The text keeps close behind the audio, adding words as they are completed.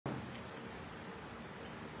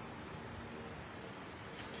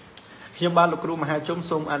ខ្ញុំបានលោកគ្រូមហាជុំ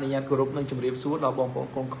សូមអនុញ្ញាតគោរពនិងជម្រាបសួរដល់បងប្អូន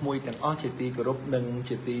កូនក្មួយទាំងអស់ជាទីគោរពនិង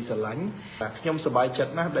ជាទីស្រឡាញ់ខ្ញុំសប្បាយចិត្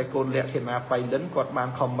តណាស់ដែលកូនលក្ខិណាបៃលិនគាត់បាន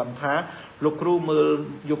ខមមិនថាលោកគ្រូមើល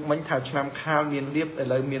យុគមិញថាឆ្នាំខាលមានលៀបឥ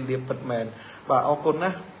ឡូវមានលៀបពិតមែនបាទអរគុណណា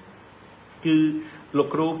ស់គឺលោក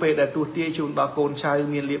គ្រូពេលដែលទូទាយជូនដល់កូនចៅ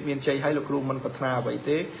មានលៀបមានជ័យហើយលោកគ្រូមិនប្រាថ្នាអ្វី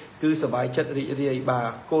ទេគឺសប្បាយចិត្តរីករាយបា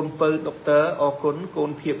ទកូនពៅដុកទ័រអរគុណកូ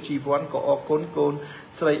នភៀបជីវ័នក៏អរគុណកូន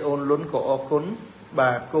ស្រីអូនលុនក៏អរគុណ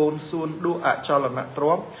បាទកូនសួនដួអចលនៈទ្រ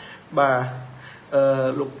ពបាទ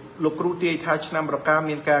លោកគ្រូទាយថាឆ្នាំរកា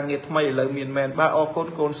មានការងារថ្មីឥឡូវមានមែនបាទអរគុណ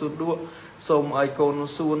កូនសួនដួសូមឲ្យកូន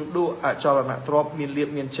សួនដួអចលនៈទ្រពមានលៀប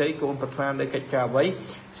មានជ័យកូនប្រាថ្នានៅកិច្ចការអ្វី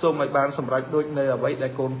សូមឲ្យបានសម្រេចដូចនៅអ្វីដែ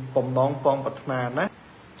លកូនបំណងបងប្រាថ្នាណា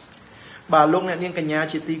បាទលោកអ្នកនាងកញ្ញា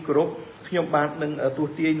ជាទីគោរពខ្ញុំបាននឹងទូ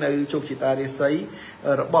ទាយនៅជោគជតារាសី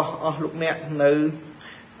របស់អស់លោកអ្នកនៅ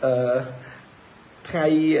ថ្ងៃ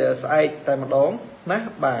ស្អែកតែម្ដងណា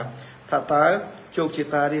បាទថាតើជោគជ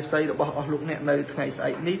តារាសីរបស់អស់លោកអ្នកនៅថ្ងៃស្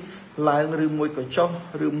អែកនេះឡើងឬមួយក៏ចុះ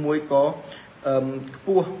ឬមួយក៏ខ្ព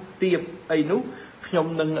ស់ទាបអីនោះខ្ញុំ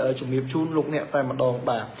នឹងជំរាបជូនលោកអ្នកតែម្ដង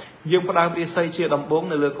បាទយើងផ្ដើមរាសីជាដំបូង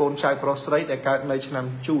នៅលើកូនចៅប្រុសស្រីដែលកើតនៅឆ្នាំ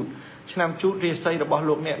ជូតរាសីរបស់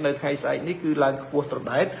លោកអ្នកនៅថ្ងៃស្អែកនេះគឺឡើងខ្ពស់ត្រ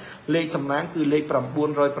ដែតលេខសំណាងគឺលេខ907ព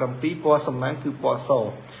ណ៌សំណាងគឺពណ៌ស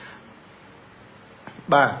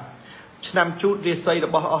បាទឆ្នាំជូតរាសីរ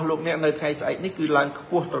បស់អស់លោកអ្នកនៅថ្ងៃស្អែកនេះគឺឡើងខ្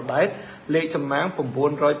ពស់ត្រដែតលេខសំណាង907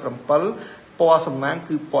ពណ៌សំណាង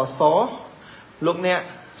គឺពណ៌សលោកអ្នក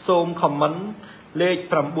សូមខមមិនលេខ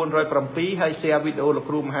907ហើយ share វីដេអូលោក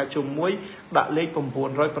គ្រូមហាជុំមួយដាក់លេខ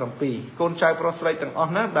907កូនចៅប្រុសស្រីទាំងអ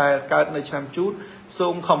ស់ណាដែលកើតនៅឆ្នាំជូតសូ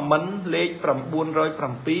មខមមិនលេខ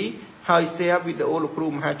907ហើយ share វីដេអូលោកគ្រូ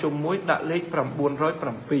មហាជុំមួយដាក់លេខ907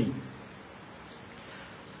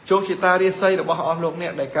ជោគជតារាសីរបស់អស់លោកអ្ន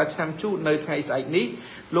កដែលកើតឆ្នាំជូតនៅថ្ងៃស្អែកនេះ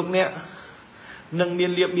លោកអ្នកនឹងមា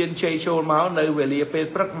នលៀបមានជ័យចូលមកនៅវេលាពេល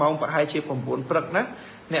ព្រឹកម៉ោងប្រហែលជា9ព្រឹកណា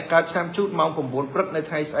អ្នកកើតឆ្នាំជូតម៉ោង9ព្រឹកនៅ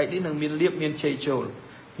ថ្ងៃស្អែកនេះនឹងមានលៀបមានជ័យចូល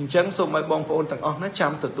អញ្ចឹងសូមឲ្យបងប្អូនទាំងអស់ណា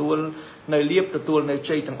ចាំទទួលនៅលៀបទទួលនៅ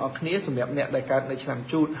ជ័យទាំងអស់គ្នាសម្រាប់អ្នកដែលកើតនៅឆ្នាំ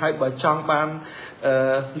ជូតហើយបើចង់បាន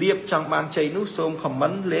លៀបចង់បានជ័យនោះសូមខមមិ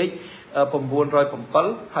នលេខ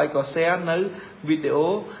907ហើយក៏ share នៅវីដេអូ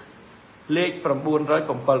លេខ907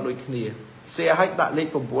ដូចគ្នា share ឲ្យដាក់លេខ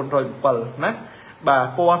907ណាបាទ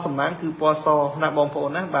ពណ៌សំណាងគឺពណ៌សណាបងប្អូ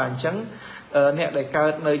នណាបាទអញ្ចឹងអ្នកដែលកើ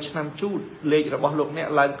តនៅឆ្នាំជូតលេខរបស់លោកអ្នក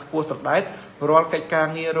ឡើងខ្ពស់ត្រដែតរាល់កិច្ចការ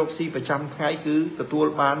ងាររកស៊ីប្រចាំថ្ងៃគឺទទួល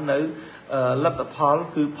បាននៅលទ្ធផល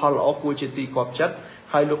គឺផលល្អគួរជាទីគាប់ចិត្ត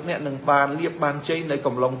ហើយលោកអ្នកនឹងបានលៀបបានជ័យនៅ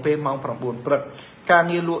កំឡុងពេលម៉ោង9ព្រឹកការ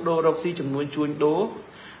ងារលក់ដូររកស៊ីចំនួនជួញដូរ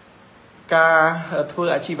ការធ្វើ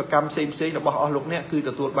អាជីវកម្មផ្សេងៗរបស់អស់លោកអ្នកគឺ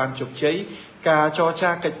ទទួលបានជោគជ័យការចរចា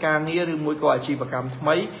កិច្ចការងារឬមួយក៏អាជីវកម្មថ្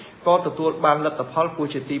មីក៏ទទួលបានលទ្ធផលគួរ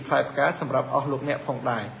ជាទីផ្លែផ្កាសម្រាប់អស់លោកអ្នកផង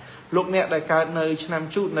ដែរលោកអ្នកដែលកើតនៅឆ្នាំ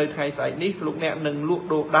ជូតនៅថ្ងៃស្អែកនេះលោកអ្នកនឹងលក់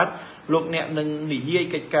ដូរដាច់លោកអ្នកនឹងនិយាយ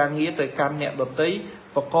កិច្ចការងារទៅកាន់អ្នកដទៃ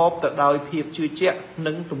ប្រកបទៅដោយភាពជឿជាក់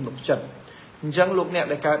និងទំនុកចិត្តអញ្ចឹងលោកអ្នក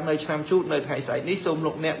ដែលកើតនៅឆ្នាំជូតនៅថ្ងៃស្អែកនេះសូម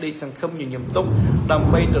លោកអ្នកដេកសង្ឃឹមញញឹមទុកដើ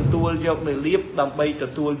ម្បីទទួលយកនៅលៀបដើម្បីទ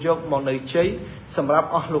ទួលយកមកនៅជ័យសម្រាប់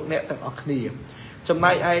អស់លោកអ្នកទាំងអស់គ្នាចំ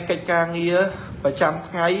ណែកឯកិច្ចការងារប្រចាំ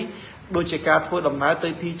ថ្ងៃដូចជាការធ្វើដំណើរទៅ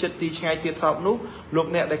ទីជិតទីឆ្ងាយទៀតសោតនោះលោក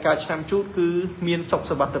អ្នកដែលកើតឆ្នាំជូតគឺមានសុខ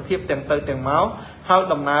សុវត្ថិភាពទាំងទៅទាំងមកហើយ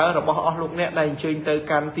ដំណើររបស់អស់លោកអ្នកដែលអញ្ជើញទៅ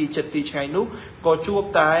កាន់ទីជិតទីឆ្ងាយនោះក៏ជួប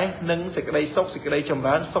តែនឹងសេចក្តីសុខសេចក្តីចម្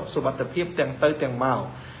រើនសុខសុវត្ថិភាពទាំងទៅទាំងមក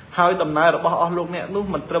ហើយដំណើររបស់អស់លោកអ្នកនោះ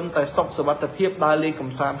មិនត្រឹមតែសុខសុវត្ថិភាពដើរលេងក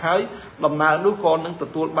ម្សាន្តហើយដំណើរនោះក៏នឹងទ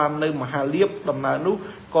ទួលបាននៅមហាលាភដំណើរនោះ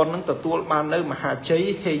ក៏នឹងទទួលបាននៅមហាជ័យ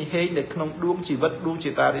ហេងហេងនៅក្នុងដួងជីវិតដួង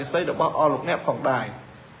ចេតារាសីរបស់អស់លោកអ្នកផងដែរ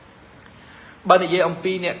បើនិយាយអំ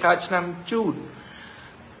ពីអ្នកកើតឆ្នាំជូត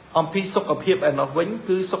អំពីសុខភាពឯណោះវិញ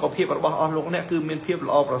គឺសុខភាពរបស់អស់លោកអ្នកគឺមានភាព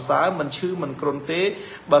ល្អប្រសើរមិនឈឺមិនគ្រុនទេ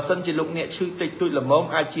បើសិនជាលោកអ្នកឈឺតិចតួចល្មម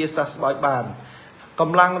អាចជាសះស្បើយបានក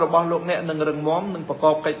ម្លាំងរបស់លោកអ្នកនឹងរឹងមាំនឹងប្រក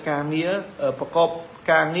បកិច្ចការងារប្រកប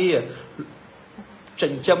ការងារចិ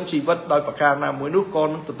ញ្ចឹមជីវិតដោយប្រការណាមួយនោះក៏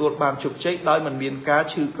នឹងទទួលបានជោគជ័យដោយមិនមានការ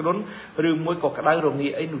ឈឺគ្រុនឬមួយក៏ក្តៅរងា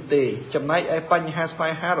អីនោះទេចំណែកឯបញ្ហាស្នេ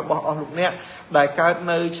ហារបស់អស់លោកអ្នកដែលកើត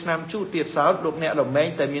នៅឆ្នាំជូតទៀតសោតលោកអ្នករមែង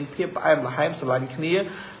តែមានភាពផ្អែមល្ហែមស្រឡាញ់គ្នា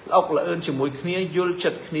ល្អុកល្អឿនជាមួយគ្នាយល់ចិ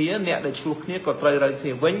ត្តគ្នាអ្នកដែលឆ្លោះគ្នាក៏ត្រូវរើគ្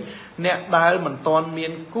នាវិញអ្នកដែលមិនទាន់មា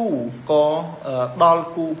នគូក៏ដល់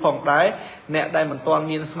គូផងដែរអ្នកដែលមិនទាន់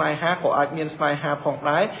មានស្នេហាក៏អាចមានស្នេហាផង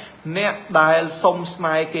ដែរអ្នកដែលសុំស្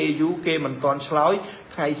នេហ៍គេយូរគេមិនទាន់ឆ្លើយ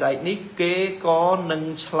ថ្ងៃស្អែកនេះគេក៏នឹង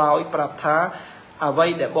ឆ្លើយប្រាប់ថាអ្វី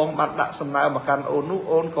ដែលបងបានដាក់សំណើមកកាន់អូននោះ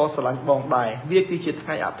អូនក៏ស្រឡាញ់បងដែរវាគឺជាថ្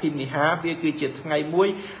ងៃអភិនិហាវាគឺជាថ្ងៃមួយ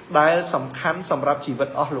ដែលសំខាន់សម្រាប់ជីវិត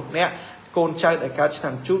អស់លោកអ្នក កូនចៅដែលកើតឆ្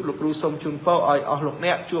នាំជូតលោកគ្រូសូមជូនពរឲ្យអស់លោក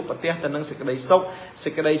អ្នកជួបប្រទះទៅនឹងសេចក្តីសុខសេ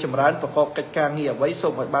ចក្តីចម្រើនប្រកបកិច្ចការងារអ្វីសូ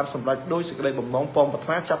មឲ្យបានសម្រេចដោយសេចក្តីបំណងពងប្រា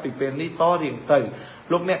ថ្នាចាប់ពីពេលនេះតរៀងទៅ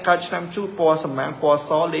លោកអ្នកកើតឆ្នាំជូតពណ៌សំណាងពណ៌ស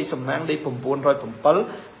លេខសំណាងលេខ907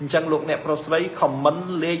អញ្ចឹងលោកអ្នកប្រុសស្រីខមមិន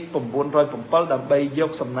លេខ907ដើម្បីយ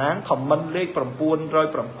កសំណាងខមមិនលេខ907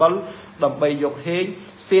ដើម្បីយកហេង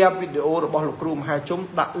share វីដេអូរបស់លោកគ្រូមហាជុំ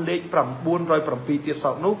ដាក់លេខ907ទៀត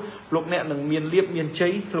សោតនោះលោកអ្នកនឹងមានលៀបមានជ័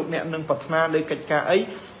យលោកអ្នកនឹងប្រាថ្នាលើកិច្ចការអី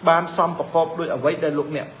បានសមប្រកបដោយអ្វីដែលលោក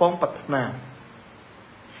អ្នកពងប្រាថ្នា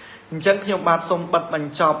អញ្ចឹងខ្ញុំបាទសូមបិទប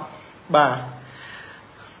ញ្ចប់បាទ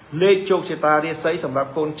លេខជោគជតារាសីសម្រាប់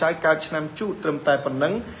កូនចៅកើតឆ្នាំជូតត្រឹមតែប៉ុណ្ណឹ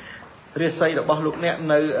ងរាសីរបស់លោកអ្នក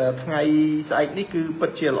នៅថ្ងៃស្អែកនេះគឺពិ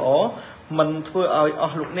តជាល្អមិនធ្វើឲ្យអ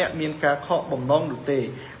ស់លោកអ្នកមានការខកបំណងនោះទេ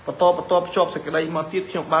បន្តភ្ជាប់សេចក្តីមកទៀត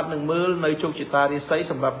ខ្ញុំបាទនឹងមើលនៅជោគជតារាសី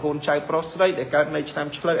សម្រាប់កូនចៅប្រុសស្រីដែលកើតនៅឆ្នាំ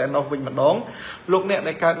ឆ្លូវឯណោះវិញម្ដងលោកអ្នក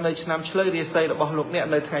ដែលកើតនៅឆ្នាំឆ្លូវរាសីរបស់លោកអ្នក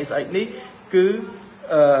នៅថ្ងៃស្អែកនេះគឺ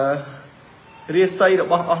រាសីរ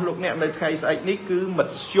បស់អស់លោកអ្នកនៅថ្ងៃស្អែកនេះគឺម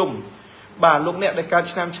ធ្យមបាទលោកអ្នកដែលកើត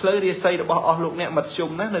ឆ្នាំឆ្លូវរាសីរបស់អស់លោកអ្នកមធ្យម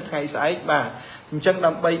ណានៅថ្ងៃស្អែកបាទអញ្ចឹង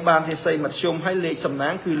ដើម្បីបានរាសីមធ្យមឲ្យលេខសំណា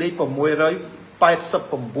ងគឺលេខ689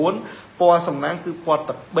ពណ៌សំណាងគឺពណ៌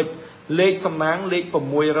ទឹកប៊ិចលេខសំណាងលេខ689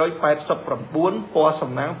ពណ៌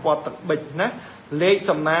សំណាងពណ៌ទឹកប៊ិចណាលេខ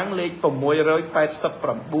សំណាងលេខ689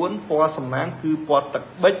ពណ៌សំណាងគឺពណ៌ទឹក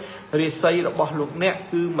ប៊ិចរាសីរបស់លោកអ្នក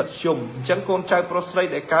គឺមធ្យមអញ្ចឹងកូនចៅប្រុសស្រី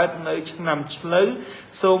ដែលកើតនៅឆ្នាំឆ្លូវ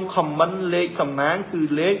សូមខមមិនលេខសំណាងគឺ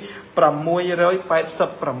លេខ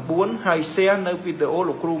689ហើយ share នៅវីដេអូ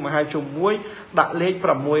លោកគ្រូមហាជុំមួយដាក់លេខ689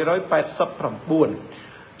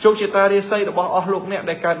ជោគជតារាសីរបស់អស់លោកអ្នក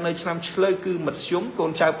ដែលកើតនៅឆ្នាំឆ្លូវគឺមធ្យមកូ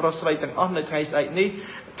នចៅប្រុសស្រីទាំងអស់នៅថ្ងៃស្អែកនេះ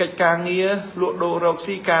កិច្ចការងារលក់ដូររក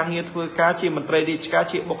ស៊ីការងារធ្វើការជាមន្ត្រីរាជការ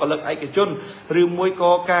ជាបុគ្គលិកឯកជនឬមួយ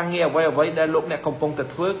ក៏ការងារអ្វីដែលលោកអ្នកកំពុងតែ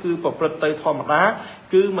ធ្វើគឺប្រព្រឹត្តទៅធម្មតា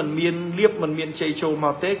គឺมันមានលៀបมันមានជ័យចូលម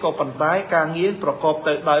កទេក៏ប៉ុន្តែការងារប្រកប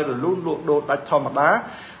ទៅដោយរលូនលក់ដូរដាច់ធម្មតា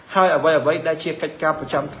ហើយអ្វីដែលជាកិច្ចការប្រ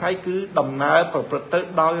ចាំថ្ងៃគឺដំណើរប្រព្រឹត្តទៅ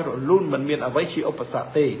ដោយរលូនមិនមានអ្វីជាឧបសគ្គ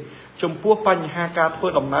ទេចំពោះបញ្ហាការធ្វើ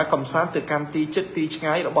ដំណើរកំសាន្តទៅកាន់ទីជិតទីឆ្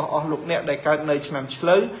ងាយរបស់អស់លោកអ្នកដែលកើតនៅឆ្នាំឆ្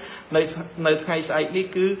លូវនៅថ្ងៃស្អែកនេះ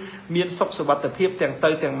គឺមានសុខសុវត្ថិភាពទាំងទៅ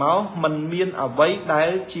ទាំងមកមិនមានអ្វីដែល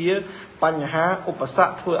ជាបញ្ហាឧបសគ្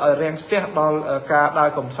គធ្វើឲ្យរាំងស្ទះដល់ការដើរ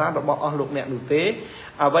កំសាន្តរបស់អស់លោកអ្នកនោះទេ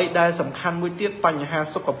អ្វីដែលសំខាន់មួយទៀតបញ្ហា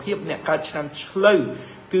សុខភាពអ្នកកើតឆ្នាំឆ្លូវ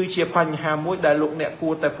គឺជាបញ្ហាមួយដែលលោកអ្នកគួ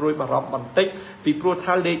រតែព្រួយបារម្ភបន្តិចពីព្រោះ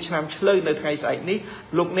ថាលេខឆ្នាំឆ្លូវនៅថ្ងៃស្អែកនេះ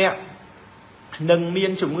លោកអ្នកនឹងមា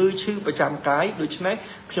នជំងឺឈឺប្រចាំកាយដូច្នេះ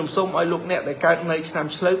ខ្ញុំសូមឲ្យលោកអ្នកដែលកើតនៅឆ្នាំ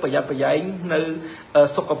ឆ្លូវប្រយ័ត្នប្រយែងនៅ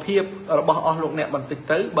សុខភាពរបស់អស់លោកអ្នកបន្តិច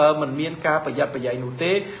ទៅបើមិនមានការប្រយ័ត្នប្រយែងនោះ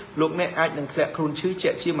ទេលោកអ្នកអាចនឹងធ្លាក់ខ្លួនឈឺជា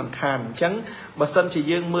ក់ជាមិនខានអញ្ចឹងបើសិនជា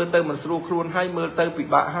យើងមើលទៅមិនស្រួលខ្លួនហើយមើលទៅពិ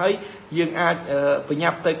បាកហើយយើងអាចប្រញា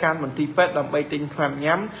ប់ទៅកាន់មន្ទីរពេទ្យដើម្បីទិញថ្នាំ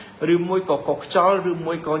ញ៉ាំឬមួយក៏កុសខ្យល់ឬ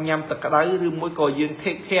មួយក៏ញ៉ាំទឹកក្តៅឬមួយក៏យើង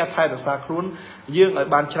take care ថែរក្សាខ្លួនយើងឲ្យ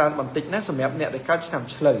បានច្រើនបន្តិចណាសម្រាប់អ្នកដែលកើតឆ្នាំ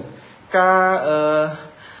ឆ្លូវការ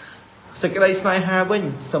សេចក្តីស្នេហាវិញ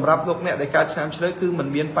សម្រាប់លោកអ្នកដែលកើតឆ្នាំឆ្លូវគឺមិន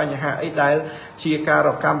មានបញ្ហាអីដែលជាការរ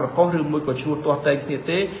កាំរកុសឬមួយក៏ឈ្លោះទាស់តែងគ្នា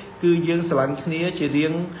ទេគឺយើងស្រឡាញ់គ្នាជារៀ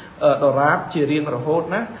ងដរាបជារៀងរហូត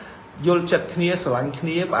ណាយល់ចិត្តគ្នាស្រឡាញ់គ្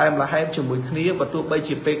នាផ្អែមល្ហែមជាមួយគ្នាបើទោះបី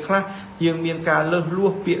ជាពេលខ្លះយើងមានការលើសលួ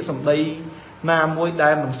សពាក្យសម្ដីណាមួយដែ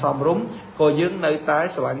លមិនសមរម្យក៏យើងនៅតែ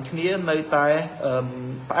ស្រឡាញ់គ្នានៅតែ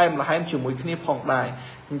ផ្អែមល្ហែមជាមួយគ្នាផងដែរ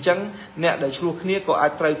អញ្ចឹងអ្នកដែលឆ្លោះគ្នាក៏អា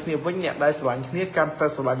ចត្រូវគ្នាវិញអ្នកដែលស្រឡាញ់គ្នាកាន់តែ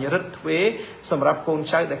ស្រឡាញ់រឹតទ្វេសម្រាប់កូន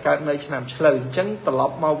ចៅដែលកើតនៅឆ្នាំឆ្លូវអញ្ចឹងត្រឡ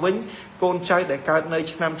ប់មកវិញកូនចៅដែលកើតនៅ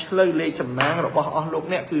ឆ្នាំឆ្លូវលេខសំណាងរបស់អស់លោក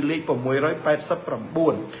អ្នកគឺលេខ689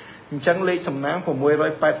អញ្ចឹងលេខសំណាង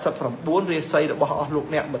689រាសីរបស់អស់លោក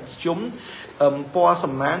អ្នកមធ្យមពណ៌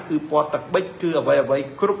សំណាងគឺពណ៌ទឹកប៊ិចគឺអ្វី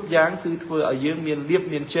គ្រប់យ៉ាងគឺធ្វើឲ្យយើងមានលៀប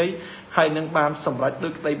មានជ័យហើយនឹងបានសម្រេចដោ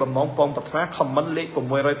យក្តីបំណងពងប្រាថ្នាខមមិនលេខ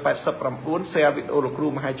689 share វីដេអូលោកគ្រូ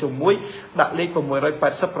មហាជុំមួយដាក់លេខ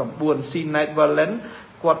689 C Night Valen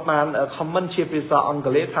គាត់បានខមមិនជាភាសាអង់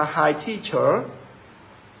គ្លេសថា Hi teacher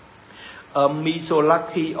me so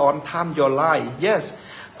lucky on time your life yes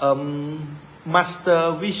master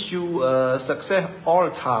wish you success all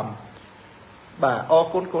time បាទអរ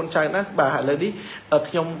គុណកូនចៅណាស់បាទឥឡូវនេះ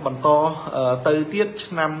ខ្ញុំបន្តទៅទៀត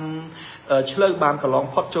ឆ្នាំឆ្លូវបានកន្លង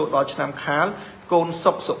ផុតចូលដល់ឆ្នាំខាលកូន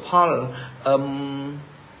សុកសុផល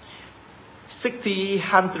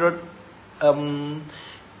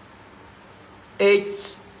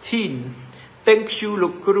18 thank you លោ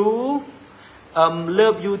កគ្រូ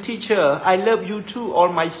love you teacher I love you too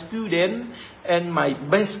all my student and my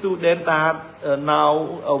best student that now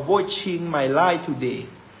watching my live today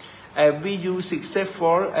I wish you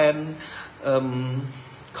successful and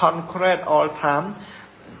concrete all time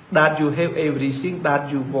that you have everything that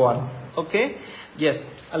you want okay yes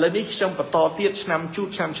ឥឡូវនេះខ្ញុំបន្តទៀតឆ្នាំជូត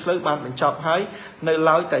ឆ្នាំឆ្លូវបានបញ្ចប់ហើយនៅ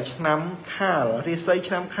ឡើយតែឆ្នាំខាលរាសី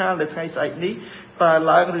ឆ្នាំខាលនៅថ្ងៃស្អែកនេះតើ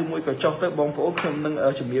ឡើងឬមួយក៏ចុះទៅបងប្អូនខ្ញុំនឹង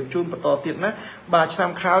ជំរាបជូនបន្តទៀតណាបាទឆ្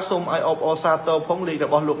នាំខាលសូមឲ្យអបអរសាទរផងលេខរ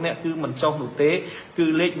បស់លោកអ្នកគឺមិនចុះនោះទេគឺ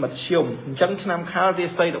លេខមធ្យមអញ្ចឹងឆ្នាំខាលរា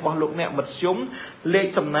សីរបស់លោកអ្នកមធ្យមលេខ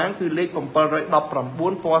សំណាងគឺលេខ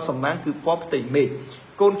719ពណ៌សំណាងគឺពណ៌ផ្ទៃមេឃ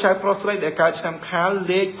កូនចៅប្រុសស្រីដែលកើតឆ្នាំខាល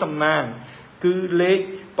លេខសំណាងគឺលេខ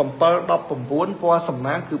719ពណ៌សំ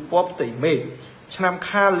ណាងគឺពណ៌ផ្ទៃមេឃឆ្នាំ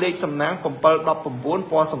ខាលលេខសំណាង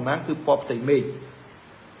719ពណ៌សំណាងគឺពណ៌ផ្ទៃមេឃ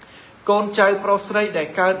កូនចៅប្រុសស្រីដែល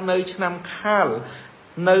កើតនៅឆ្នាំខាល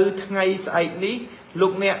នៅថ្ងៃស្អែកនេះលោ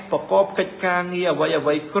កអ្នកប្រកបកិច្ចការងារអ្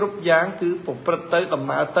វីគ្រប់យ៉ាងគឺប្រព្រឹត្តទៅដំ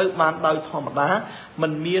ណើរទៅបានដោយធម្មតាមិ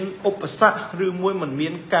នមានឧបសគ្គឬមួយមិនមា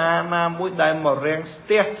នការណាមួយដែលមករាំងស្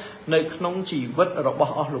ទះនៅក្នុងជីវិតរប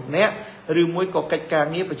ស់អស់លោកអ្នកឬមួយក៏កិច្ចការ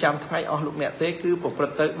ងារប្រចាំថ្ងៃអស់លោកអ្នកទេគឺប្រព្រឹ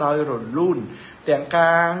ត្តទៅដោយរលូនទាំង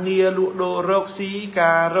ការងារលក់ដូររកស៊ី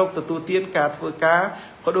ការរកទទួលទានការធ្វើការ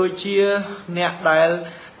ក៏ដូចជាអ្នកដែល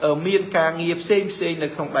មានការងារផ្សេងនៅ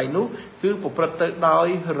ក្នុងដៃនោះគឺប្រព្រឹត្តទៅដោយ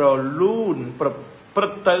រលូនប្រព្រឹ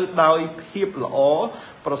ត្តទៅដោយភាពល្អ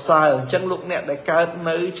ប្រសើរអញ្ចឹងលោកអ្នកដែលកើត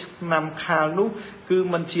នៅឆ្នាំខាលនោះគឺ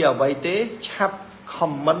មិនជាអ្វីទេឆាប់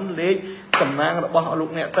comment លេខសំណាងរបស់លោ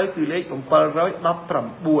កអ្នកទៅគឺលេខ719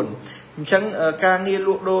អញ្ចឹងការងារល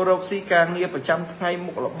ក់ដូររកស៊ីការងារប្រចាំថ្ងៃ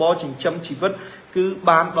មុខរបរចិញ្ចឹមជីវិតគឺ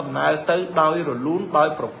បានដំណើរទៅដោយរលូនដោយ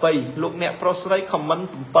ប្រពៃលោកអ្នកប្រុសស្រី comment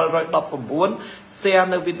 719 share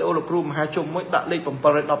នៅវីដេអូលោកគ្រូមហាជុំមួយដាក់លេខ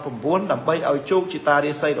719ដើម្បីឲ្យជោគជតា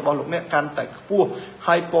រាសីរបស់លោកអ្នកកាន់តែខ្ពស់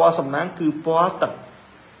ហើយពណ៌សំណាងគឺពណ៌ទឹក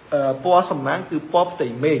ពណ៌សំណាងគឺពណ៌ផ្ទៃ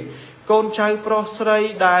មេឃកូនចៅប្រុសស្រី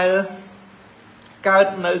ដែលកើត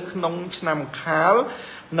នៅក្នុងឆ្នាំខាល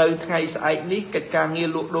នៅថ្ងៃស្អែកនេះកិច្ចការងារ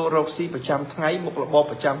លក់ដូររកស៊ីប្រចាំថ្ងៃមុខរបរ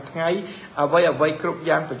ប្រចាំថ្ងៃអ្វីគ្រប់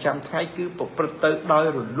យ៉ាងប្រចាំថ្ងៃគឺប្រព្រឹត្តទៅដោយ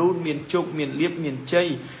រលូនមានជោគមានលៀបមានជ័យ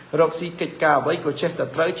រកស៊ីកិច្ចការអ្វីក៏ចេះតែ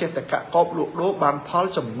ត្រូវចេះតែកាក់កបលក់ដូរបានផល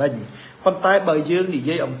ចំណេញប៉ុន្តែបើយើងនិ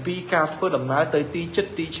យាយអំពីការធ្វើដំណើរទៅទីជិត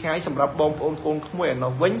ទីឆ្ងាយសម្រាប់បងប្អូនកូនក្មួយឯ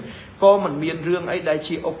នោះវិញក៏មិនមានរឿងអីដែល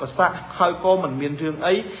ជាឧបសគ្គហើយក៏មិនមានរឿង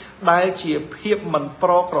អីដែលជាភាពមិនប្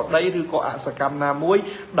រក្រតីឬក៏អសកម្មណាមួយ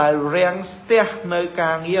ដែលរាំងស្ទះនៅ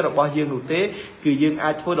ការងាររបស់យើងនោះទេគឺយើង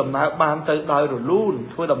អាចធ្វើដំណើរបានទៅដោយរលូន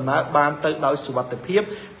ធ្វើដំណើរបានទៅដោយសុវត្ថិភាព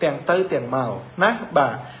ទាំងទៅទាំងមកណាបា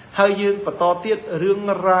ទហើយយើងបន្តទៀតរឿង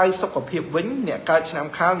រ៉ាវសុខភាពវិញអ្នកកើតឆ្នាំ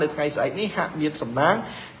ខាលនៅថ្ងៃស្អែកនេះហាក់មានសំណាង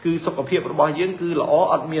គឺសុខភាពរបស់យើងគឺល្អ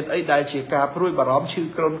អត់មានអីដែលជាការព្រួយបារម្ភឈឺ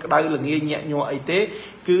គ្រុនក្តៅល្ងាយញាក់ញ័រអីទេ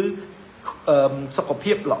គឺសុខ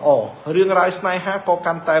ភាពល្អរឿងរ៉ាវស្នេហាក៏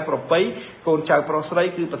កាន់តែប្រពៃកូនចៅប្រុសស្រី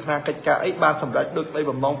គឺប្រាថ្នាកិច្ចការអីបានសម្រេចដោយក្តី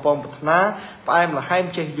បំណងផងប្រាថ្នាផ្អែមល្ហែម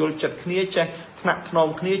ចេះយល់ចិត្តគ្នាចេះថ្នាក់ថ្នម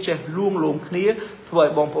គ្នាចេះលួងលោមគ្នាធ្វើឲ្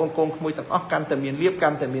យបងប្អូនកូនក្មួយទាំងអស់កាន់តែមានលៀបកា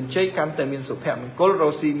ន់តែមានជ័យកាន់តែមានសុភមង្គលរ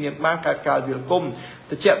ស់ស៊ីមានបានកើតកាលវាលគុំ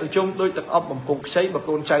តិចទៅជុំដោយទឹកអប់បំពង់ខ្ចីបើ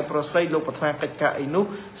កូនចៅប្រុសស្រីលោកប្រាថ្នាកិច្ចការអីនោះ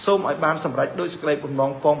សូមឲ្យបានសម្រេចដោយសេចក្តីបំណ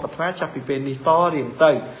ងផងប្រាថ្នាចាប់ពីពេលនេះតរៀង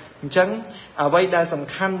ទៅអញ្ចឹងអ្វីដែលសំ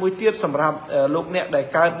ខាន់មួយទៀតសម្រាប់លោកអ្នកដែល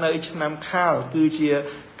កើតនៅឆ្នាំខាលគឺជា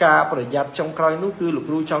ការប្រយ័ត្នចុងក្រោយនោះគឺលោក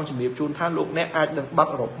គ្រូចង់ជំរាបជូនថាលោកអ្នកអាចនឹងបា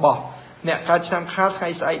ត់របស់អ្នកកើតឆ្នាំខាលថ្ងៃ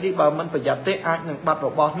ស្អែកនេះបើមិនប្រយ័ត្នទេអាចនឹងបាត់រ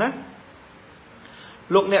បស់ណា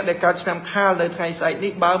លោកអ្នកដែលកើតឆ្នាំខាលនៅថ្ងៃស្អែក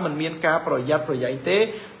នេះបើមិនមានការប្រយ័ត្នប្រយែងទេ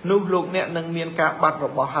នោះលោកអ្នកនឹងមានការបាត់រ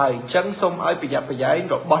បស់ហើយអញ្ចឹងសូមឲ្យប្រយ័ត្នប្រយែង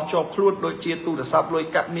របស់ជាប់ខ្លួនដូចជាទូរស័ព្ទលុយ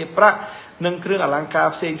កាក់មាសប្រាក់និងគ្រឿងអលង្ការ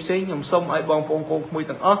ផ្សេងខ្ញុំសូមឲ្យបងប្អូនកូនក្មួយ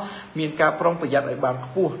ទាំងអស់មានការប្រុងប្រយ័ត្នឲ្យបាន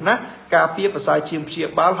ខ្ពស់ណាការពារប្រសើរជាងព្យា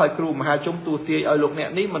បាលហើយគ្រូមហាជុំទូទាយឲ្យលោកអ្នក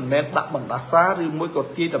នេះមិនមែនដាក់បណ្ដាសាឬមួយក៏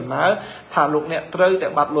ទាយដំណើរថាលោកអ្នកត្រូវតែ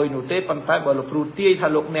បាត់លុយនោះទេប៉ុន្តែបើលោកគ្រូទាយថា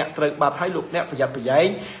លោកអ្នកត្រូវបាត់ហើយលោកអ្នកប្រយ័ត្នប្រយែង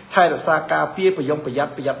ថែរក្សាការពារប្រយ័ត្នប្រ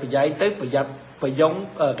យែងទៅប្រយ័ត្ន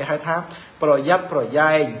គេហៅថាប្រយ័ត្នប្រ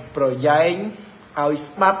យែងឲ្យ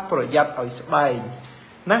ស្ដាប់ប្រយ័ត្នឲ្យស្ដែង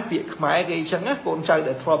ណាពាក្យខ្មែរគេអញ្ចឹងណាកូនចៅ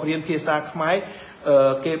ដែលធ្លាប់រៀនភាសាខ្មែរ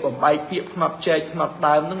គេបំបែកពាក្យផ្នត់ចែកផ្នត់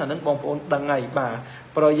ដើមហ្នឹងអាហ្នឹងបងប្អូនដឹងហើយបាទ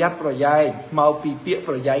ប្រយ័ត្នប្រយែងមកពីពាក្យ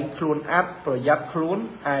ប្រយែងខ្លួនអត់ប្រយ័ត្នខ្លួន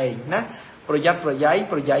ឯងណាប្រយ័ត្នប្រយែង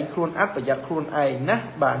ខ្លួនអត់ប្រយ័ត្នខ្លួនឯងណា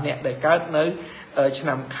បាទអ្នកដែលកើតនៅឆ្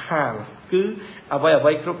នាំខាលគឺអ្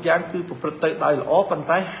វីគ្រប់យ៉ាងគឺប្រព្រឹត្តទៅដោយល្អប៉ុន្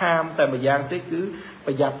តែហាមតែម្យ៉ាងទេគឺ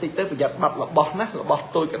ប្រយ័ត្នតិចទៅប្រយ័ត្នបាត់របស់ណារបស់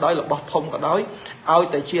តូចក៏ដោយរបស់ធំក៏ដោយឲ្យ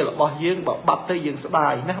តែជារបស់យើងបើបាត់ទៅយើងស្ដា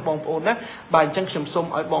យណាបងប្អូនណាបាទអញ្ចឹងខ្ញុំសូម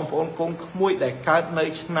ឲ្យបងប្អូនកូនក្មួយដែលកើតនៅ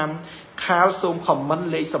ឆ្នាំខាលសូម comment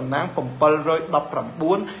លេខសំណាង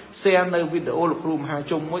719 share នៅវីដេអូលោកគ្រូមហា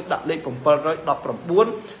ជុំមួយដាក់លេខ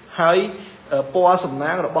719ហើយ ปอสำ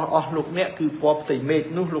นักระบอลูกเนี่ยคือปอติเมฆ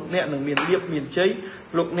นู่ลูกเนี่ยหนึ่งเมียนเรียบเมียนใช้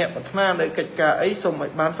ลูกเนี่ยปัฒนาในกิจการไอ้สมัย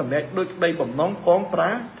บ้านสำเร็จด้วยได้บ่มน้องป้องปรา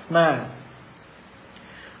นา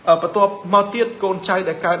ประตูมาเตียดโกนใจแ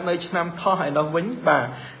ต่การในชนามท่อให้เราวิ่งบ่า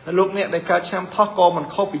ลูกเนี่ยในการชนามท่อกอมัน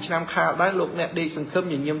เข้าปีชนามขาได้ลูกเนี่ยได้สังคม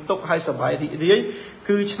อย่างเยี่ยมตกให้สบายดีเรื่อย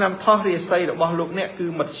คือชนามท่อเรียไซระบอลูกเนี่ยคือ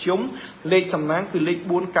มัดชุ่มเลขสำนักคือเลข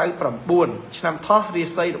บุญไก่ปรำบุญชนามท่อเรีย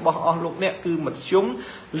ไซระบอลูกเนี่ยคือมัดชุ่ม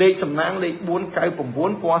เลขสำนักเลขบุญไก่ปรำบุ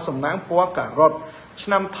ญปัวสำนักปัวกะรถช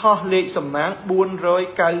นามท่อเลขสำนักบุญร้อย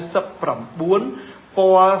ไก่สับปรำบุญปั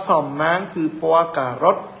วสำนักคือปัวกะร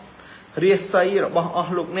ถเรียไซระบอ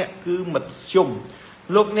ลูกเนี่ยคือมัดชุ่ม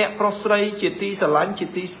ลูกเนี่ยโปรไซจิตติสลันจิต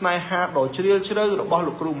ติสไนฮาดอกเชื่อเชื่อระบอ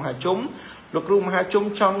ลูกกลุ่มหาจุ่มลูกกลุ่มหาจุ่ม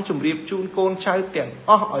ช่องจุ่มเรียบจูนโกนใช้เตียง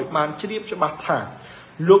อ้ออ่อยมันเชียบฉบับถ่า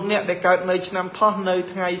ลูกเนี่ยได้การในชนามท่อใน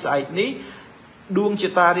ไงใส่นี้ดวงจิ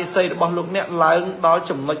ตตาเรียไซระบอลูกเนี่ยล้างดอย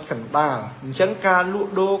จำนวนขันตาจังการลุ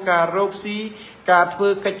โดการโรคซีการเพื่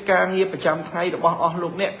อกิจการเงียบประจำไทยระบอลู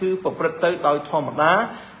กเนี่ยคือปกประเตยดอยธรรมดา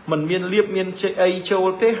มันมีเรียบมีไอโช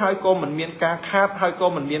ว์เทให้ก็มันมีการคาดให้ก็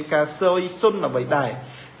มันมีการเซยซุ่นเอาไว้ได้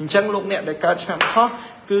จังลูกเนี่ยได้การชนามท่อ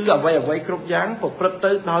คือเอาไว้ครบยั้งปกประเต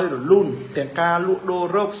ยดอยหรือลุ่นแต่การลุโด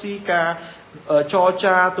โรคซีการจอจ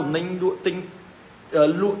าตุ่มนิ่งลุติง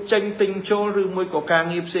ลุจังติงโชว์หรือมวยก่อการ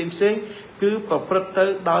เงียบเซ็งคือปกประเตย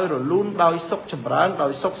ดอยหรือลุ่นดอยซกฉมร้านดอ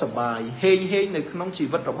ยซกสบายเฮงในขนมจี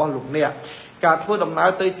วัดระบอลูกเนี่ยการทั่วดำน้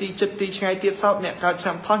ำเตยตีจิตตีชัยเตี้ยเศร้าเนี่ยการชน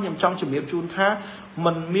ามท่อยำจ้องจุ่มเรียบจูนท่า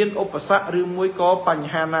มันมีอุปสรรคหรือมวยก็ปัญ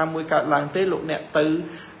หานามวยการล้างเตะลูกเนี่ยตือ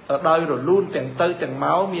ดอยหรือลุ่นแต่งเตยแต่งเม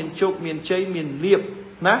าส์มีนจุกมีนเชยมีนเรียบ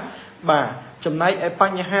นะบ่าจำในไอ้ปั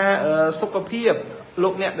ญหาสุขภาพลู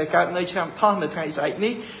กเนี่ยในการในชามท่อในไทยใส่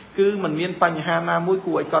นี้คือมันมีปัญหานามวย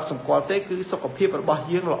กูไอ้กอดสมควรเตะคือสุขภาพระบาย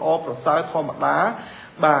ยื่นละอประสาททอมดา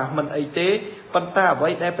บ่ามันไอเตะปัญตาไว้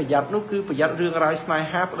ได้ประหยัดนู่นคือประหยัดเรื่องรายสไน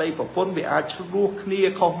ฮาร์ปได้ปะปนเบียอาชลูกนี่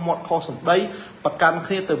เขาหมดเขาสมได้ประกันเค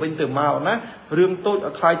ลียร์เติมเป็นเติมมานะเรื่องต้น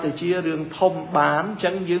คลายเตจีเรื่องทมบานจั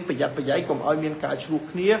งยืนประหยัดประหยัดกลมอ้อยเมียนกาชลูก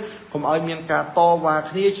นี่กลมอ้อยเมียนกาโตวาเ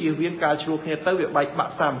คลียร์จีเวียนกาชลูกนี่เติมเบียใบมะ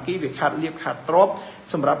สามกี้เบียขาดเรียบขาดตรบ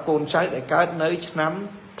สำหรับโกนใช้ในการเนยน้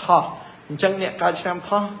ำท่อจังเนี่ยการน้ำ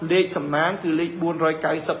ท่อเลขสำนักคือเลขบุญรอยไ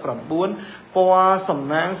ก่สับปรับบุญปวส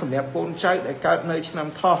ำนักสำหรับโกนใช้ในการเนยน้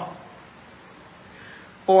ำท่อ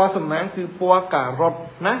ปัวสำนักคือปัวการถ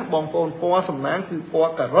นะบองโอนปัวสำนักคือปัว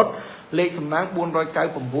การถเลขสำนักบุญรอยไก่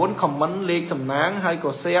ผมบุญคอมมันเลขสำนักให้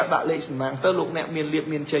ก็เสียดะเลขสำนักเตอลูกเนี่ยเมียนเรียบ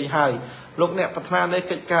เมียนใจให้ลูกเนี่ยพัฒนาใน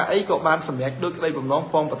กิจการไอ้ก็บานสำเร็จด้วยได้ผมน้อง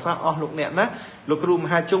ปองพัฒนาลูกเนี่ยนะลูกรูม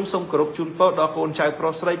หาจุ่มส่งกรบจุนโปดอกโอนใจโปร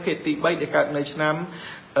สไลเพติใบในการในชนาม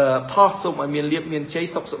ท่อส่งเมียนเรียบเมียนใจ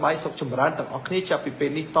ศกสบายศกชมร้านต่างออกนี้จะเป็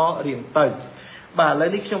นนิต่อเรียงเตยบ่าเลย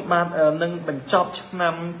นี่ขยมบานหนึ่งบรรจบน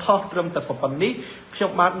ำท่อเตรียมแต่ปนนี้ขย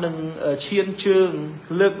มบานหนึ่งเชียนเชิง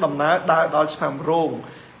เลือกดำน้ำได้ดาวชนำโรง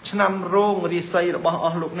ชนำโรงรีไซระบอ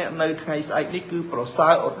ลูกเนี่ยในไทยไซนี่คือโปรไซ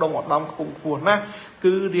อดดงอดดำคงควรนะ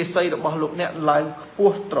คือรีไซระบอลูกเนี่ยลายพว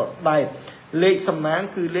กตรวจได้เลขสำนัก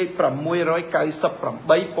คือเลขปรับมวยร้อยไก่สับปรับใ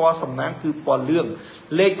บปอสำนักคือปอเลื่อง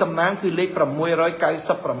เลขสำนักคือเลขปรับมวยร้อยไก่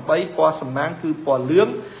สับปรับใบปอสำนักคือปอเลื่อง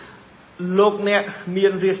โลกเนี่ยมี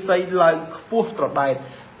นรีไซลายพวกตรวจได้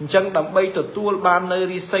จังดำใบตัวบานใน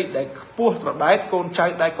รีไซได้พวกตรวจได้โกนใช้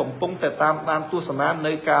ได้กลมปงแต่ตามตัวสำนักใน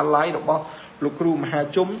การไล่ระบอลูกครูมหา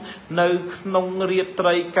จุ่มในนงเรียนไตร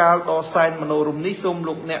การต่อไซน์มโนรมนิสม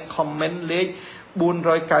ลูกเนี่ยคอมเมนต์เลขบุญร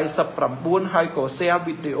อยไก่สับปรับบุญให้ก่อเสีย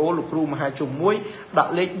วิดีโอลูกครูมหาจุ่มมวยดัก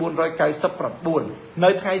เลขบุญรอยไก่สับปรับบุญใน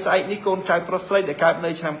ไทยไซนิโกนใจโปรไซด์ได้การใน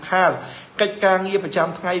ชนำข้าวกิจการเงียบประจ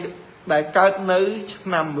ำไทยได้การใน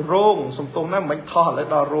นำโรงสมตรงนั้นมันทอดและ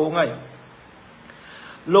ดอโรงไง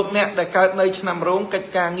ลูกเนี่ยได้การในชนำโรงกิจ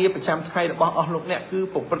การเงียบประจำไทยบอกลูกเนี่ยคือ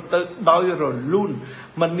ปกประตูดอยรลุ่น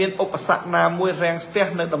มันมีอุปสรรคนามวยแรงสเต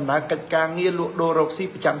ในดำน้ำกิจการเงียลูกโดโรซี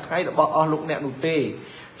ประจำไทยบอกลูกเนี่ยหนุเต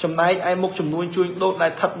จำนายไอ้มุกจำนวนจุนโดได้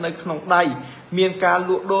ทัดในขนมได้มีการล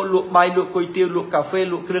วกโดลวกใบลวกก๋วยเตี๋ยวลวกกาแฟ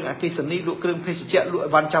ลวกเครื่องอากิสนีลวกเครื่องเพชรเจลวก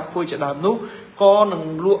วันจับคุยจะดามนุก็หนึ่ง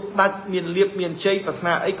ลวกดัดมีเรียบมีใจปัฒน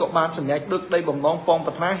าไอ้กบานสัญญาดึกได้บ่มน้องปอง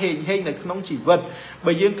ปัฒนาเฮงเฮงในขนมจีวัดใบ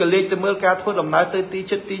ยืนกระเลกแต่เมื่อการทดลำน้ำตี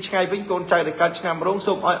จิตตีชัยวิ่งโกนใจในการชนะร้อง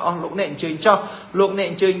ส้มอ้อยอ่อนลูกเนี่ยเจนเจ้าลูกเนี่ย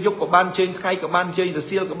เจนยุบกับบ้านเจนไทยกับบ้านเจนเ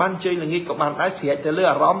ซียลกับบ้านเจนอย่างนี้กับบ้านได้เสียแต่เลือ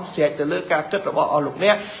ดร้อนเสียแต่เลือดการจัดระบอ่อนลูกเ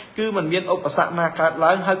นี่ยคือมันมีอุปสรรคนาการล้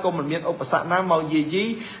างให้ก็มันมีอุปสรรคน้ำเมาเยี่ย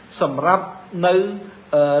สำหรับใน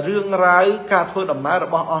เรื่องร้ายการทดลำน้ำระ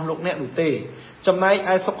บอ่อนลูกเนี่ยดูเตจำนายไ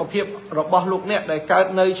อ้สกปรกระบอบลูกเนี่ยได้การ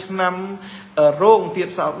ในชนำ រោងទៀត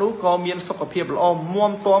សោតនោះក៏មានសុខភាពល្អ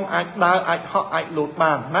មាំទាំអាចដើរអាចហក់អាចលោត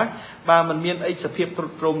បានណាបាទมันមានអីសភាពទ្រុ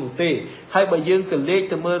ឌទ្រោមនោះទេហើយបើយើងក៏លេខ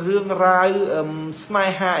ទៅមើលរឿងរ៉ាវស្នេ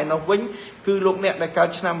ហាឯនោះវិញគឺលោកអ្នកដែលកើត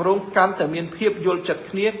ឆ្នាំរោងកាន់តែមានភាពយល់ចិត្ត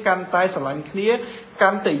គ្នាកាន់តែស្រឡាញ់គ្នាកា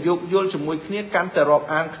ន់តែយោគយល់ជាមួយគ្នាកាន់តែរាប់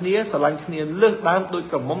អានគ្នាស្រឡាញ់គ្នាលើសដើមដូច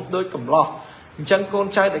ក្រមុំដូចកំឡោះអញ្ចឹងកូន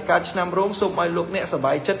ចៅដែលកើតឆ្នាំរោងសូមឲ្យលោកអ្នកសប្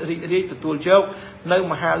បាយចិត្តរីករាយទទួលយកនៅ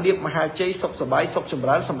មហាលាភមហាជ័យសុខសប្បាយសុខចម្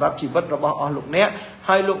រើនសម្រាប់ជីវិតរបស់អស់លោកអ្នក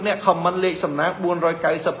ហើយលោកអ្នកខមមិនលេខសំណាង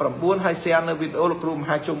499ហើយ share នៅវីដេអូលោកគ្រូម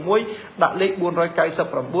ហាជុំមួយដាក់លេខ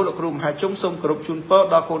499លោកគ្រូមហាជុំសូមគោរពជូនពរ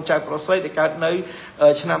ដល់កូនចៅប្រុសស្រីដែលកើតនៅ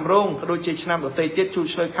ឆ្នាំរោងក៏ដូចជាឆ្នាំដទៃទៀតជួយ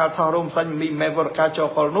ឆ្លើយខាលថោរោមសាញ់មីមេវរកាច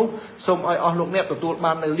កលនោះសូមឲ្យអស់លោកអ្នកទទួល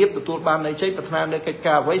បាននៅលាភទទួលបាននៅជ័យប្រាថ្នានៅកិច្ច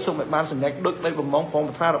ការអ្វីសូមឲ្យបានសម្រេចដូចនៃបំណងប្រា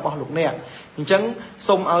ថ្នារបស់លោកអ្នកអញ្ចឹង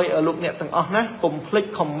សូមឲ្យលោកអ្នកទាំងអស់ណាកុំភ្លេច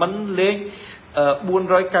comment លេខ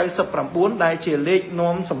499ដែលជាលេខ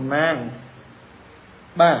នាំសំណាង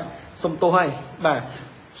បាទសុំទោសហើយបាទ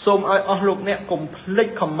សូមឲ្យអស់លោកអ្នកកុំភ្លេច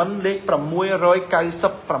comment លេខ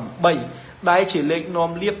698ដែលជាលេខនាំ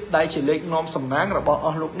លាភដែលជាលេខនាំសំណាងរបស់អ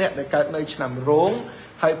ស់លោកអ្នកដែលកើតនៅឆ្នាំរោង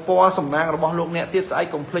ហើយពណ៌សំណាងរបស់លោកអ្នកទៀតស្អែក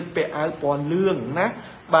កុំភ្លេចពាក់អាវពណ៌លឿងណា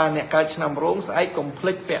បាទអ្នកកើតឆ្នាំរោងស្អែកកុំភ្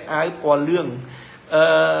លេចពាក់អាវពណ៌លឿង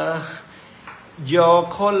your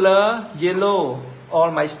color yellow all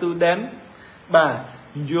my student បាទ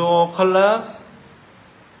your color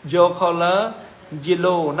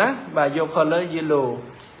yellow ណាបាទ your color yellow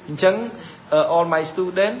អញ្ចឹង all my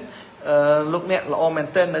student លោកអ្នកល្អមែន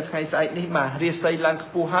ទែននៅថ្ងៃស្អែកនេះបាទរាសីឡើងខ្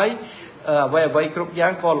ពស់ហើយអ្វីគ្រប់យ៉ា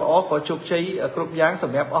ងក៏ល្អក៏ជោគជ័យគ្រប់យ៉ាងស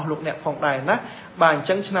ម្រាប់អស់លោកអ្នកផងដែរណាបាទអញ្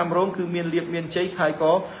ចឹងឆ្នាំរោងគឺមានលៀបមានជ័យហើយ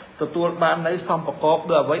ក៏ទទួលបាននៅសម្ប្រកប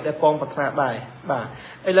ដោយអ្វីដែលបងប្រាថ្នាដែរបាទ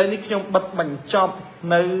ឥឡូវនេះខ្ញុំបិទបញ្ចប់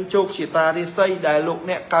នៅជោគជាតារាសីដែលលោក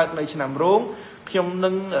អ្នកកើតនៅឆ្នាំរោងខ្ញុំនឹ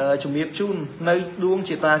ងជំរាបជូននៅដួង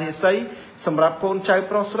ជាតារាសីសម្រាប់កូនចៅ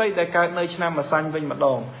ប្រុសស្រីដែលកើតនៅឆ្នាំម្សាញ់វិញម្ដ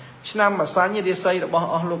ងឆ្នាំម្សាញ់រាសីរបស់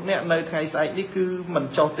អស់លោកអ្នកនៅថ្ងៃស្អែកនេះគឺមិន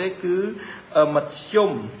ចុះទេគឺមធ្យ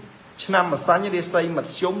មឆ្នាំម្សាញ់រាសីម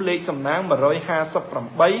ធ្យមលេខសំណាង158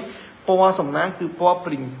ពណ៌សំណាងគឺពណ៌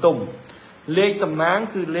ព្រីងទុំលេខសំណាង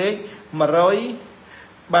គឺលេខ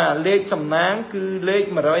100បាទលេខសំណាងគឺលេខ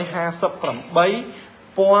158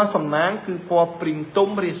ពណ៌សំណាងគឺពណ៌ព្រីងទុំ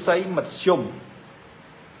រាសីមធ្យម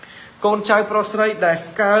កូនចៅប្រុសស្រីដែល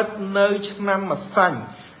កើតនៅឆ្នាំម្សាញ់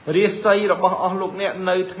រាសីរបស់អស់លោកអ្នក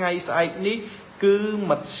នៅថ្ងៃស្អែកនេះគឺ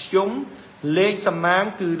មធ្យមលេខសំណាង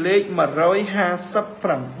គឺលេខ158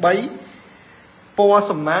ពណ៌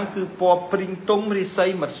សំណាងគឺពណ៌ព្រីងទុំរាសី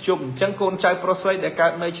មធ្យមអញ្ចឹងកូនចៅប្រុសស្រីដែលកើ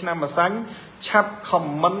តនៅឆ្នាំម្សាញ់ឆាប់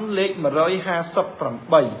comment លេខ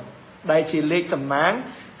158ដែលជាលេខសំណាង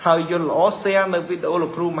ហើយយល់ល្អ share នៅវីដេអូលោ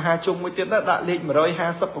កគ្រូមហាជុំមួយទៀតដាក់លេខ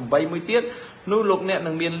158មួយទៀតនោះលោកអ្នក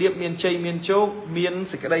នឹងមានលៀបមានជ័យមានជោគមាន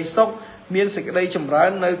សេចក្តីសុខមានសេចក្តីចម្រើន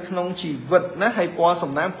នៅក្នុងជីវិតណាហើយពណ៌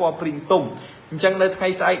សំណាងពណ៌ព្រីងទុំអញ្ចឹងនៅថ្ងៃ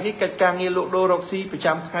ស្អែកនេះកិច្ចការងារលក់ដូររកស៊ីប្រ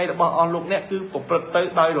ចាំថ្ងៃរបស់អស់លោកអ្នកគឺប្រព្រឹត្តទៅ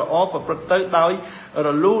ដោយល្អប្រព្រឹត្តទៅដោយរ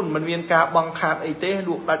លូនមិនមានការបង់ខាតអីទេល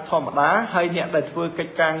ក់ដាច់ធម្មតាហើយអ្នកដែលធ្វើកិ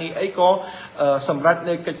ច្ចការងារអីក៏សម្រាប់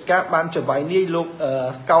នៅកិច្ចការបានចវាយនាយលោក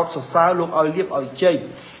កោតសរសើរលោកឲ្យលៀបឲ្យជ័យ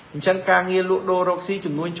អញ្ចឹងការងារលក់ដូររកស៊ី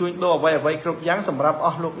ចំនួនជួញដូរអ្វីគ្រប់យ៉ាងសម្រាប់អ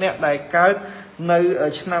ស់លោកអ្នកដែលកើតនៅ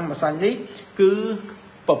ឆ្នាំម្សាញ់នេះគឺ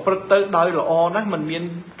ប្រព្រឹត្តទៅដោយល្អណាស់មិនមាន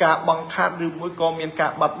ការបង់ខាតឬមួយក៏មានកា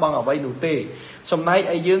របាត់បង់អ្វីនោះទេចំណែក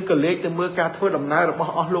ឯយើងក៏លេខទៅមើលការធ្វើដំណើររប